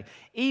next day.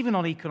 Even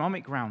on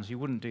economic grounds, you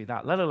wouldn't do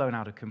that, let alone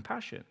out of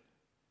compassion.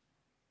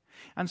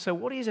 And so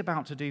what he is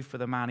about to do for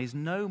the man is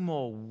no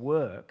more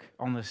work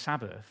on the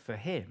Sabbath for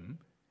him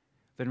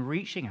than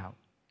reaching out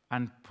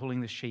and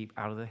pulling the sheep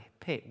out of the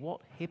pit.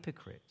 What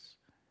hypocrites.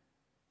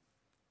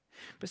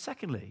 But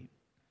secondly,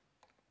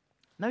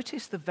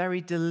 notice the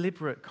very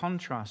deliberate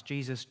contrast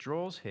Jesus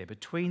draws here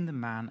between the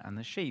man and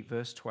the sheep.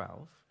 Verse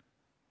 12.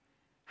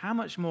 How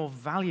much more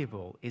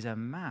valuable is a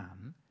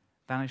man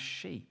than a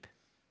sheep?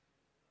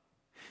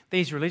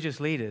 These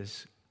religious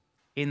leaders,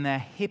 in their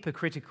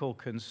hypocritical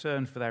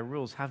concern for their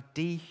rules, have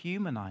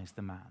dehumanized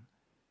the man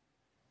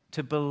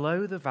to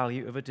below the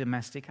value of a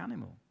domestic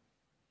animal.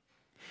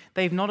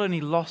 They've not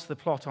only lost the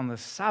plot on the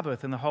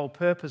Sabbath and the whole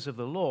purpose of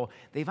the law,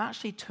 they've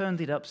actually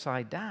turned it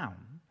upside down.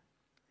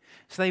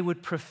 So they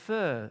would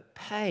prefer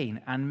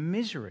pain and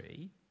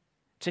misery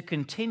to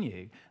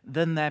continue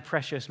than their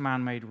precious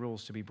man-made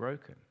rules to be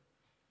broken.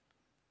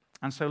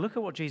 And so look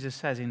at what Jesus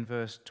says in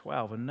verse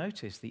 12 and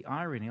notice the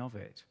irony of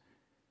it.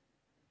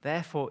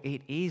 Therefore,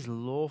 it is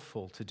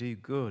lawful to do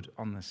good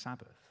on the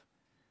Sabbath.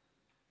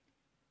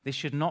 This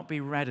should not be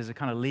read as a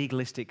kind of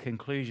legalistic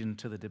conclusion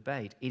to the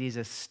debate. It is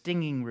a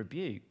stinging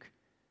rebuke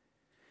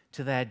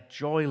to their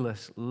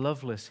joyless,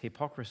 loveless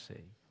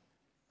hypocrisy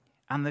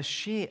and the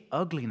sheer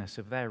ugliness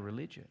of their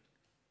religion.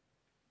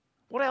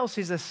 What else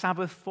is the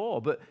Sabbath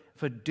for but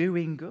for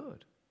doing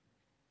good?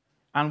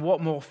 And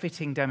what more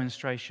fitting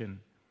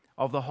demonstration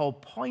of the whole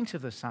point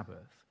of the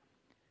Sabbath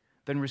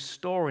than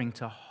restoring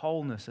to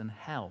wholeness and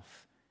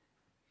health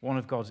one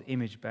of God's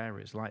image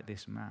bearers like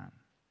this man?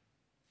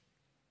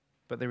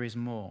 But there is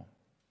more.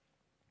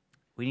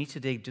 We need to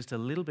dig just a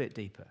little bit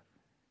deeper,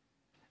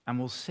 and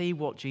we'll see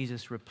what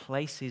Jesus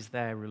replaces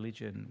their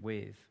religion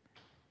with.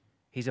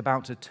 He's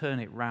about to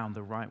turn it round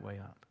the right way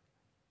up.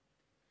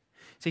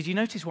 See, do you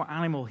notice what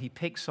animal he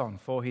picks on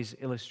for his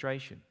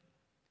illustration?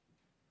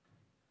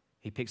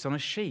 He picks on a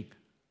sheep.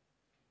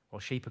 Well,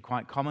 sheep are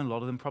quite common. A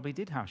lot of them probably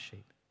did have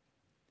sheep.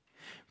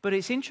 But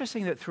it's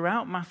interesting that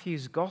throughout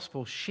Matthew's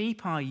gospel,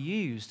 sheep are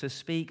used to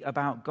speak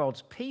about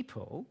God's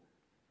people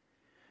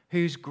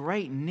whose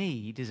great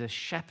need is a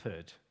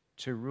shepherd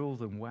to rule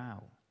them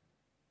well.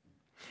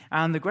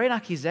 And the great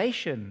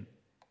accusation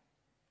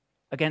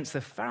against the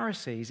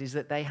Pharisees is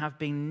that they have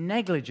been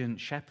negligent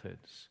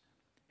shepherds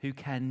who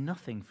care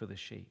nothing for the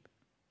sheep.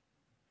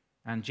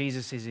 And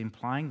Jesus is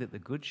implying that the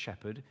good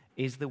shepherd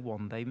is the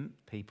one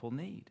people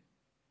need.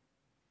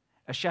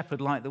 A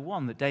shepherd like the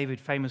one that David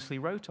famously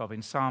wrote of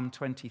in Psalm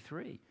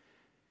 23,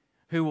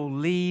 who will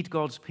lead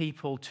God's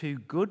people to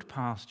good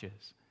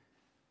pastures,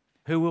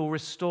 who will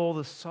restore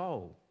the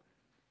soul,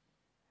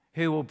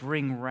 who will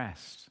bring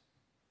rest,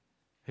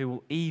 who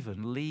will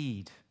even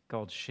lead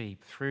God's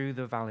sheep through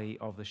the valley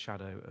of the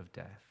shadow of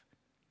death.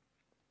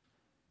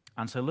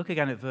 And so look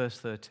again at verse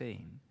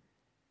 13,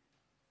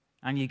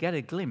 and you get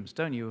a glimpse,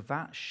 don't you, of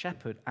that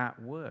shepherd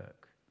at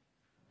work.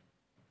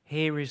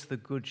 Here is the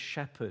good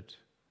shepherd,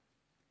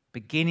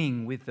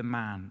 beginning with the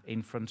man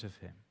in front of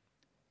him,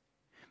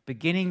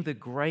 beginning the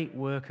great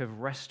work of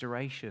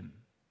restoration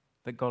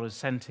that God has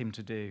sent him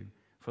to do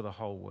for the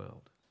whole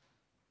world.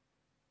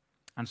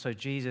 And so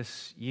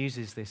Jesus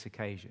uses this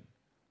occasion,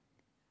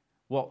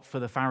 what for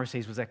the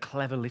Pharisees was a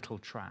clever little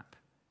trap.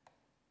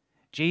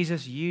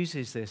 Jesus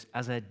uses this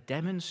as a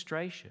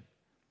demonstration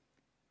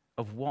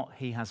of what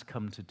he has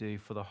come to do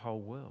for the whole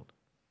world.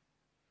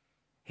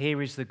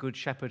 Here is the good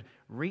shepherd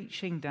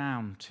reaching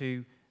down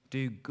to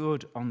do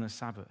good on the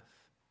Sabbath,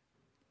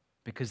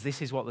 because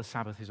this is what the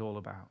Sabbath is all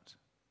about.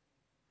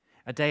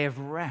 A day of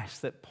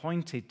rest that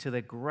pointed to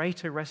the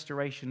greater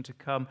restoration to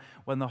come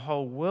when the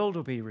whole world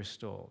will be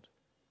restored,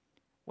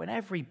 when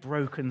every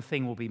broken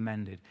thing will be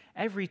mended,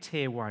 every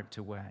tear wiped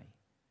away,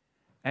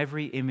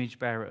 every image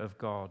bearer of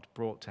God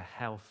brought to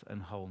health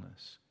and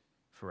wholeness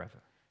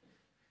forever.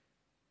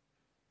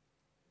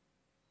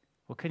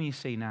 Well, can you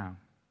see now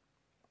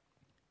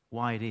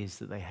why it is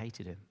that they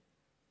hated him?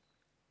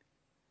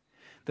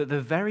 That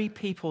the very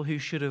people who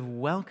should have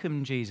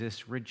welcomed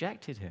Jesus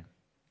rejected him.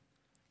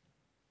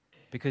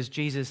 Because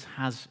Jesus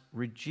has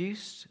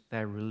reduced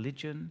their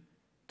religion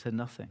to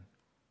nothing.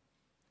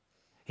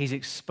 He's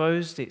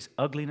exposed its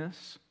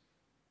ugliness,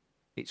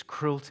 its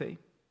cruelty,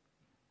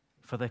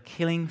 for the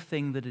killing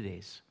thing that it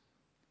is.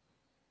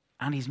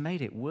 And he's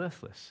made it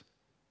worthless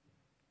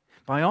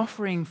by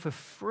offering for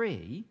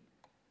free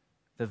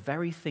the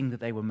very thing that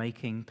they were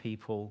making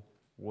people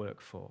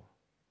work for.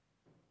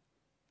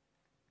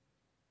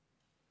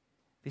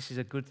 This is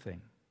a good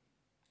thing.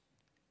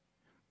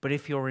 But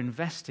if you're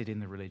invested in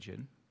the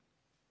religion,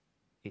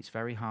 it's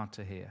very hard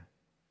to hear.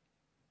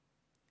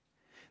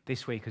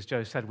 This week, as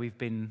Joe said, we've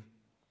been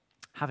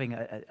having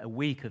a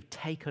week of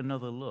take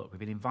another look. We've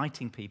been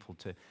inviting people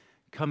to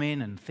come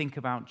in and think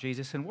about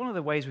Jesus. And one of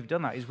the ways we've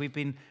done that is we've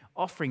been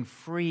offering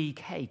free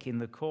cake in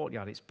the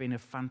courtyard. It's been a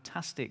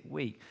fantastic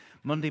week.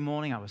 Monday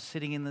morning, I was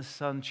sitting in the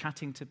sun,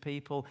 chatting to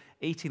people,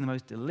 eating the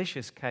most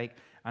delicious cake,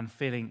 and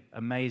feeling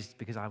amazed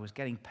because I was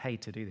getting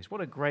paid to do this.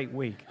 What a great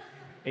week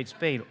it's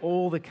been.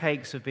 All the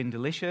cakes have been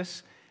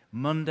delicious.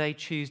 Monday,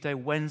 Tuesday,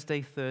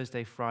 Wednesday,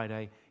 Thursday,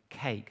 Friday,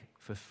 cake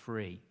for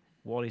free.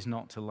 What is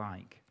not to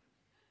like?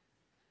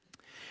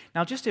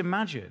 Now just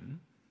imagine,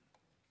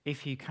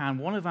 if you can,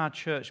 one of our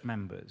church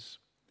members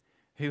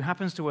who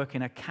happens to work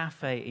in a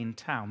cafe in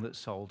town that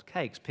sold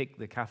cakes. Pick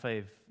the cafe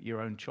of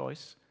your own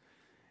choice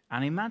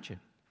and imagine.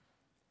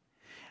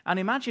 And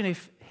imagine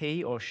if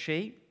he or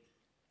she,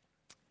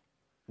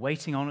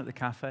 waiting on at the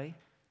cafe,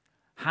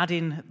 had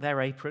in their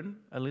apron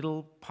a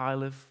little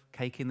pile of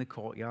cake in the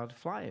courtyard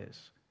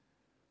flyers.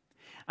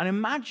 And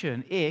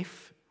imagine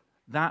if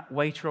that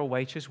waiter or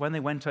waitress, when they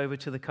went over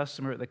to the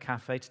customer at the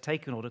cafe to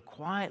take an order,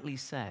 quietly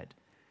said,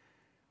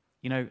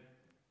 you know,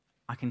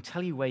 I can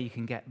tell you where you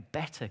can get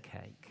better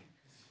cake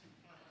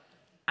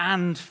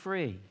and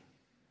free.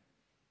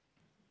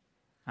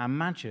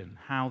 Imagine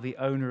how the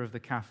owner of the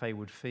cafe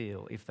would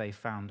feel if they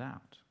found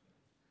out.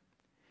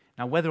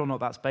 Now, whether or not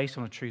that's based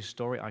on a true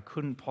story, I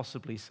couldn't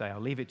possibly say. I'll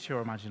leave it to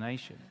your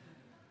imagination.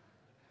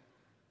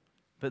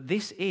 But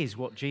this is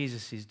what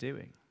Jesus is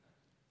doing.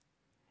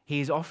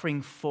 He is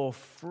offering for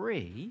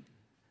free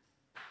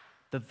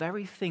the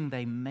very thing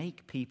they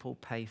make people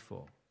pay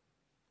for.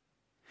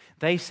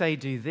 They say,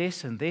 do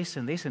this and this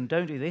and this, and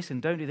don't do this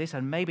and don't do this,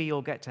 and maybe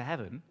you'll get to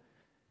heaven.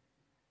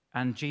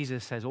 And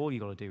Jesus says, all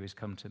you've got to do is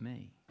come to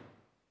me.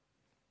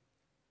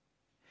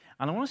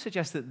 And I want to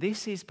suggest that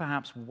this is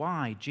perhaps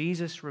why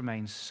Jesus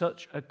remains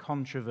such a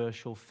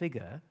controversial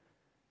figure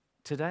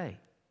today.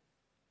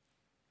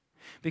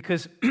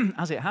 Because,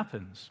 as it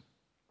happens,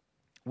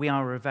 we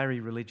are a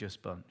very religious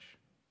bunch.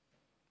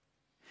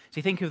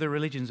 See, think of the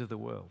religions of the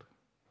world.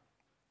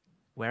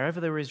 Wherever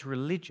there is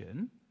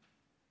religion,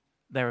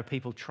 there are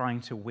people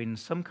trying to win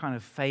some kind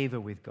of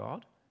favor with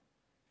God,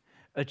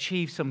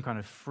 achieve some kind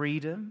of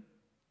freedom,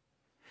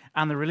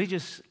 and the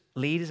religious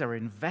leaders are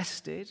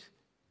invested.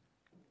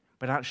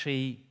 But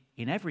actually,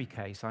 in every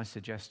case, I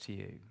suggest to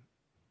you,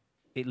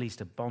 it leads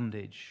to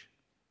bondage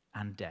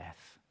and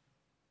death.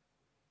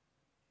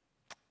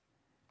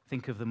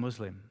 Think of the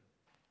Muslim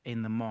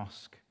in the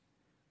mosque,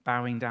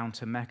 bowing down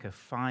to Mecca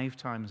 5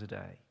 times a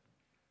day,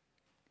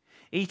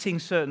 eating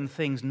certain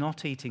things,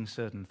 not eating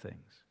certain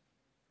things.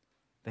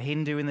 The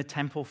Hindu in the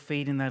temple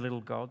feeding their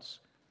little gods.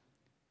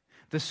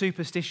 The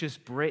superstitious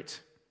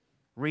Brit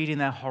reading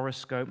their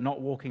horoscope,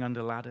 not walking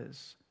under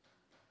ladders.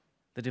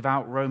 The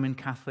devout Roman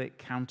Catholic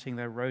counting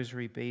their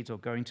rosary beads or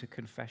going to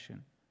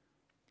confession.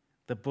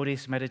 The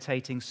Buddhists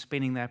meditating,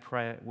 spinning their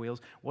prayer wheels.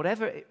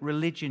 Whatever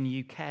religion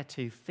you care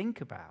to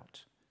think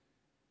about.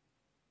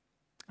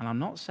 And I'm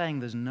not saying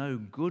there's no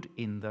good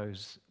in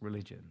those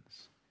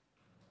religions.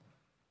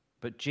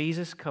 But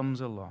Jesus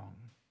comes along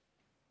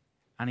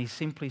and he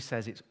simply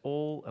says it's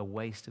all a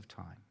waste of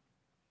time.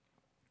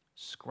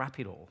 Scrap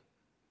it all.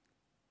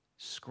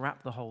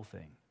 Scrap the whole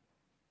thing.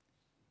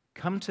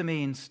 Come to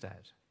me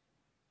instead.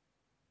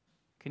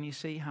 Can you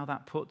see how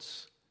that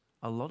puts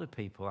a lot of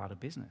people out of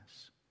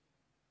business?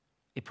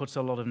 It puts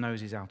a lot of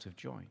noses out of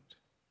joint.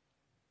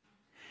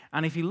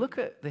 And if you look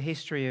at the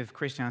history of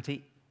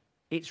Christianity,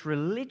 it's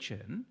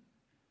religion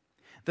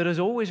that has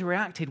always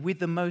reacted with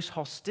the most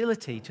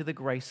hostility to the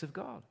grace of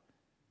God.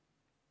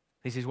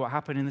 This is what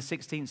happened in the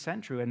 16th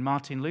century when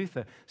Martin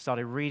Luther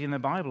started reading the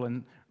Bible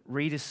and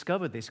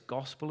rediscovered this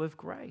gospel of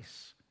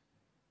grace.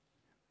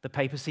 The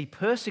papacy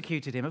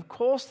persecuted him. Of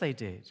course they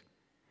did,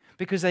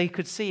 because they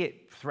could see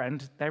it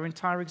threatened their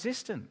entire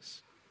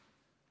existence.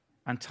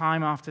 And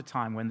time after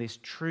time, when this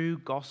true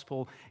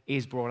gospel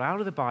is brought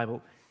out of the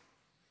Bible,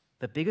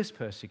 the biggest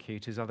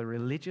persecutors are the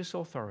religious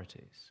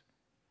authorities,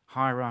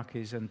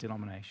 hierarchies, and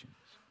denominations.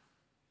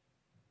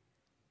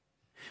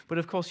 But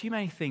of course, you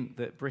may think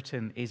that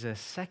Britain is a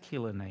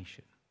secular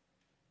nation.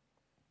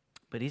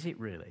 But is it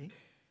really?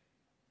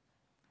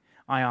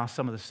 I asked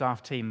some of the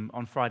staff team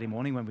on Friday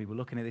morning when we were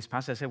looking at this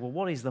passage, I said, well,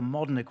 what is the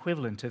modern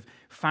equivalent of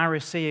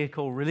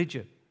Pharisaical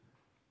religion?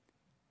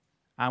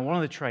 And one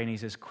of the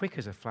trainees, as quick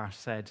as a flash,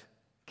 said,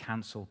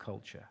 cancel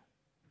culture.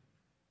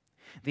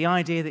 The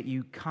idea that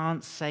you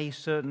can't say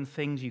certain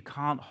things, you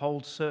can't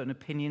hold certain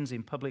opinions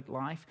in public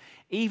life,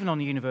 even on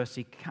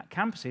university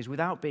campuses,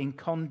 without being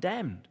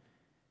condemned.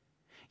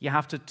 You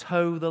have to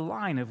toe the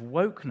line of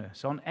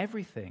wokeness on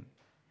everything.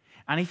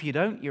 And if you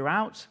don't, you're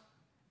out,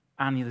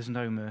 and there's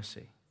no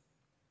mercy.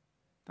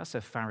 That's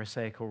a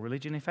Pharisaical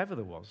religion, if ever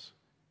there was.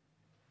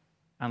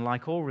 And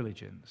like all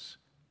religions,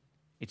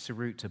 it's a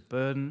route to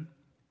burden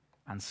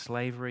and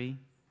slavery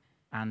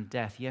and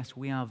death. Yes,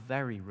 we are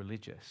very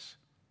religious.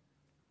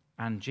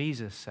 And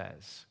Jesus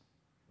says,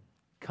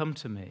 come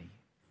to me,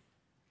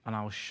 and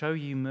I'll show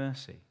you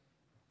mercy.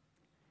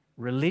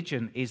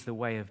 Religion is the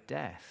way of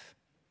death.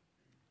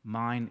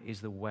 Mine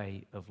is the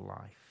way of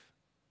life.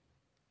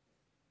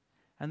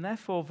 And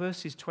therefore,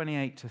 verses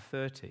 28 to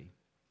 30,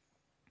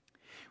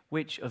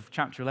 of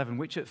chapter 11,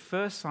 which at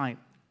first sight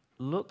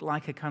looked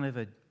like a kind of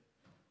a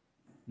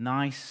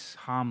nice,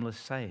 harmless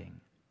saying,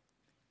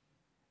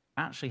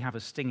 actually have a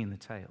sting in the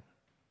tail.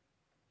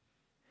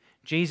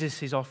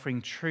 Jesus is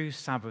offering true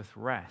Sabbath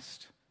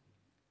rest,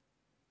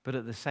 but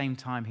at the same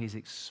time, he's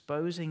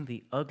exposing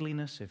the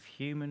ugliness of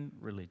human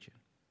religion.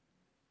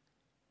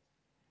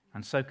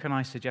 And so can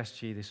I suggest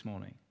to you this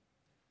morning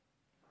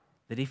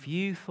that if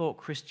you thought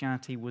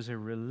Christianity was a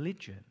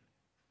religion,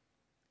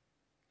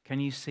 can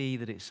you see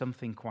that it's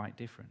something quite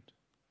different?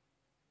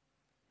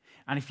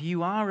 And if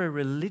you are a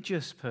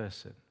religious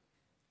person,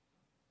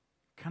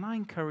 can I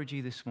encourage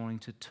you this morning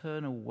to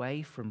turn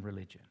away from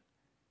religion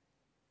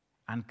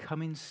and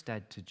come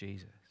instead to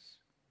Jesus?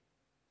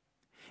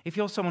 If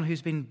you're someone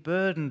who's been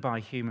burdened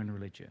by human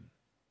religion,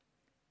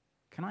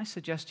 can I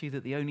suggest to you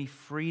that the only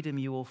freedom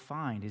you will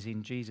find is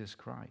in Jesus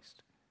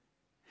Christ?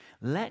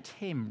 Let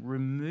him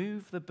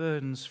remove the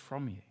burdens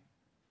from you.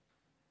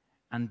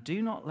 And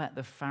do not let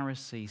the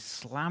Pharisee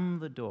slam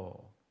the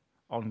door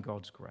on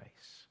God's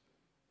grace.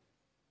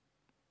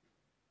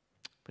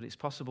 But it's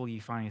possible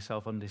you find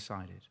yourself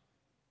undecided.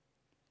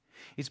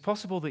 It's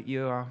possible that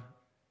you are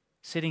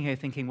sitting here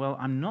thinking, well,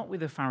 I'm not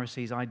with the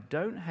Pharisees, I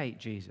don't hate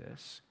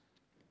Jesus,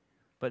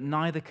 but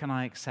neither can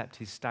I accept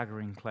his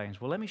staggering claims.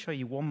 Well, let me show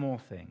you one more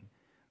thing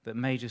that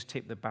may just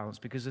tip the balance,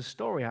 because the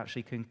story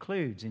actually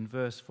concludes in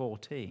verse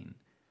 14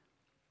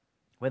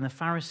 when the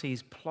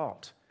Pharisees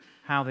plot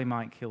how they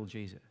might kill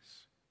Jesus.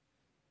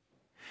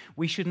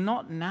 We should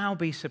not now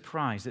be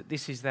surprised that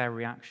this is their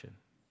reaction.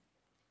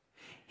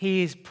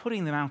 He is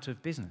putting them out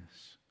of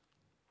business.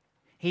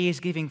 He is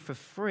giving for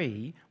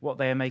free what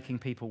they are making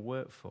people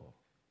work for.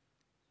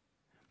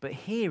 But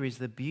here is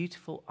the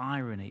beautiful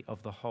irony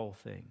of the whole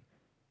thing.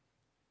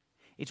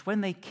 It's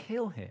when they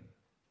kill him,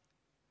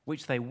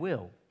 which they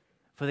will,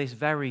 for this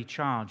very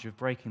charge of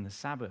breaking the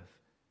Sabbath.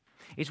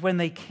 It's when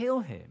they kill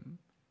him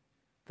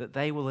that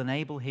they will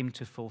enable him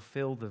to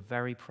fulfill the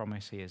very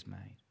promise he has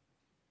made.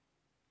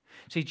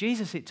 See,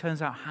 Jesus, it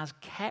turns out, has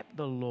kept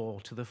the law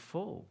to the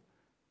full.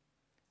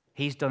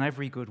 He's done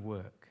every good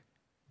work.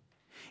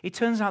 It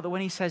turns out that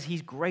when he says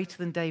he's greater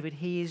than David,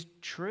 he is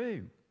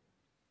true.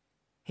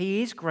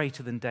 He is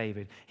greater than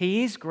David.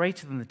 He is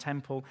greater than the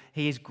temple.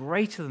 He is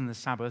greater than the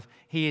Sabbath.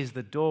 He is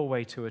the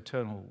doorway to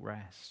eternal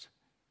rest.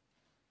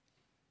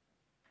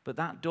 But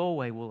that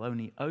doorway will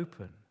only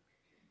open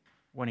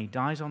when he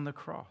dies on the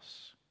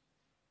cross,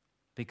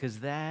 because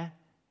there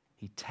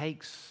he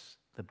takes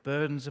the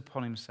burdens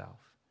upon himself.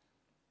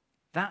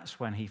 That's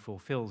when he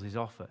fulfills his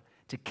offer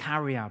to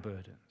carry our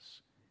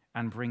burdens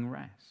and bring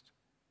rest.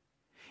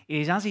 It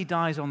is as he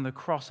dies on the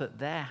cross at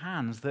their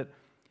hands that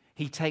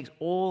he takes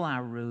all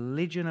our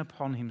religion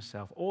upon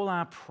himself, all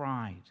our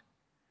pride,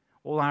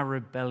 all our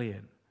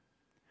rebellion,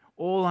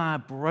 all our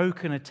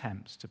broken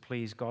attempts to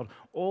please God,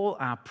 all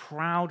our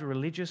proud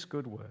religious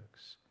good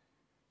works,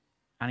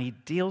 and he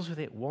deals with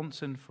it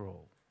once and for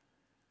all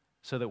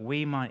so that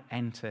we might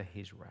enter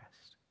his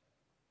rest.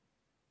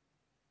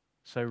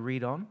 So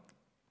read on.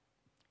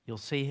 You'll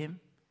see him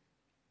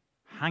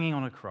hanging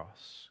on a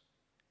cross.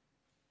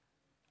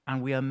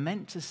 And we are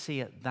meant to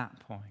see at that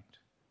point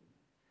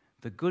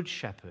the good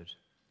shepherd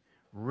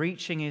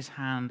reaching his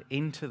hand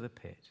into the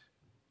pit,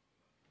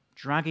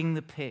 dragging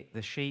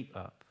the sheep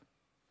up,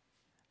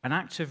 an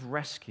act of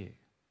rescue,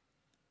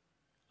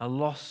 a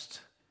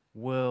lost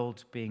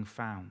world being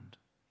found,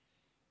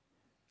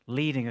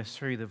 leading us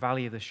through the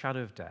valley of the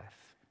shadow of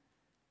death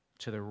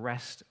to the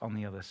rest on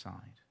the other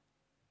side.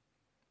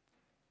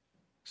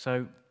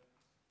 So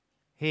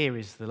here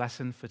is the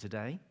lesson for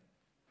today.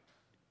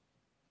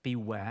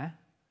 Beware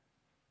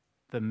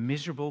the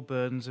miserable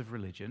burdens of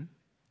religion,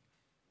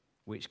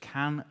 which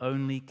can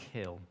only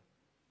kill,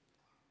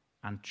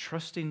 and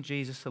trust in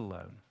Jesus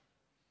alone,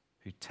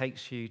 who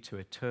takes you to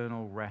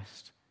eternal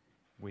rest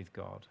with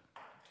God.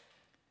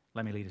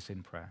 Let me lead us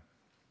in prayer.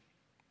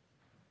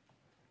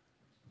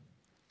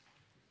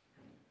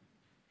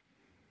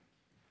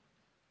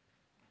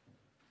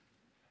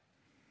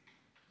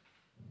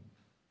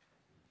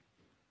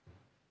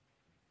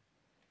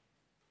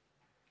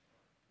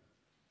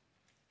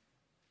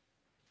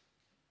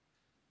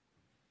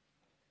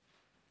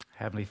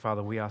 Heavenly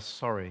Father, we are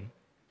sorry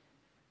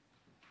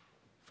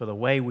for the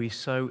way we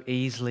so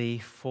easily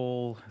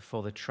fall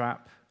for the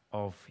trap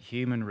of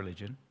human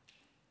religion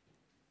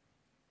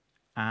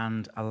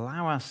and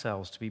allow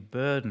ourselves to be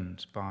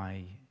burdened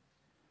by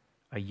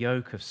a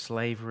yoke of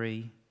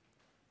slavery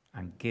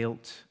and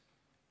guilt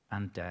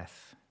and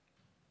death.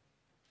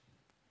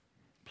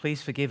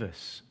 Please forgive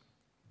us.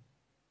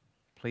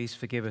 Please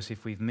forgive us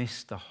if we've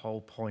missed the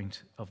whole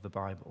point of the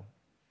Bible.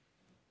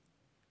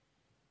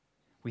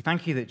 We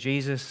thank you that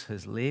Jesus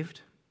has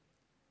lived,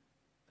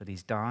 that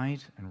he's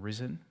died and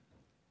risen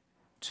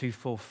to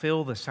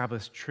fulfill the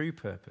Sabbath's true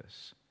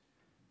purpose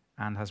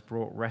and has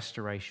brought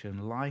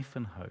restoration, life,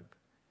 and hope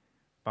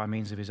by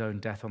means of his own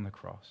death on the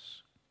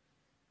cross.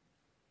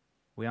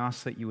 We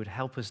ask that you would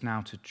help us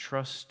now to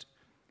trust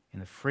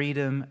in the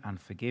freedom and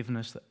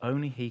forgiveness that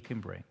only he can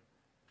bring,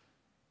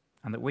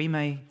 and that we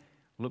may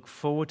look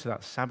forward to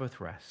that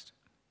Sabbath rest,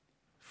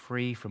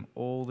 free from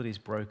all that is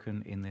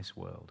broken in this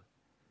world.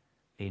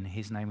 In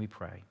his name we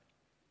pray.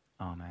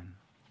 Amen.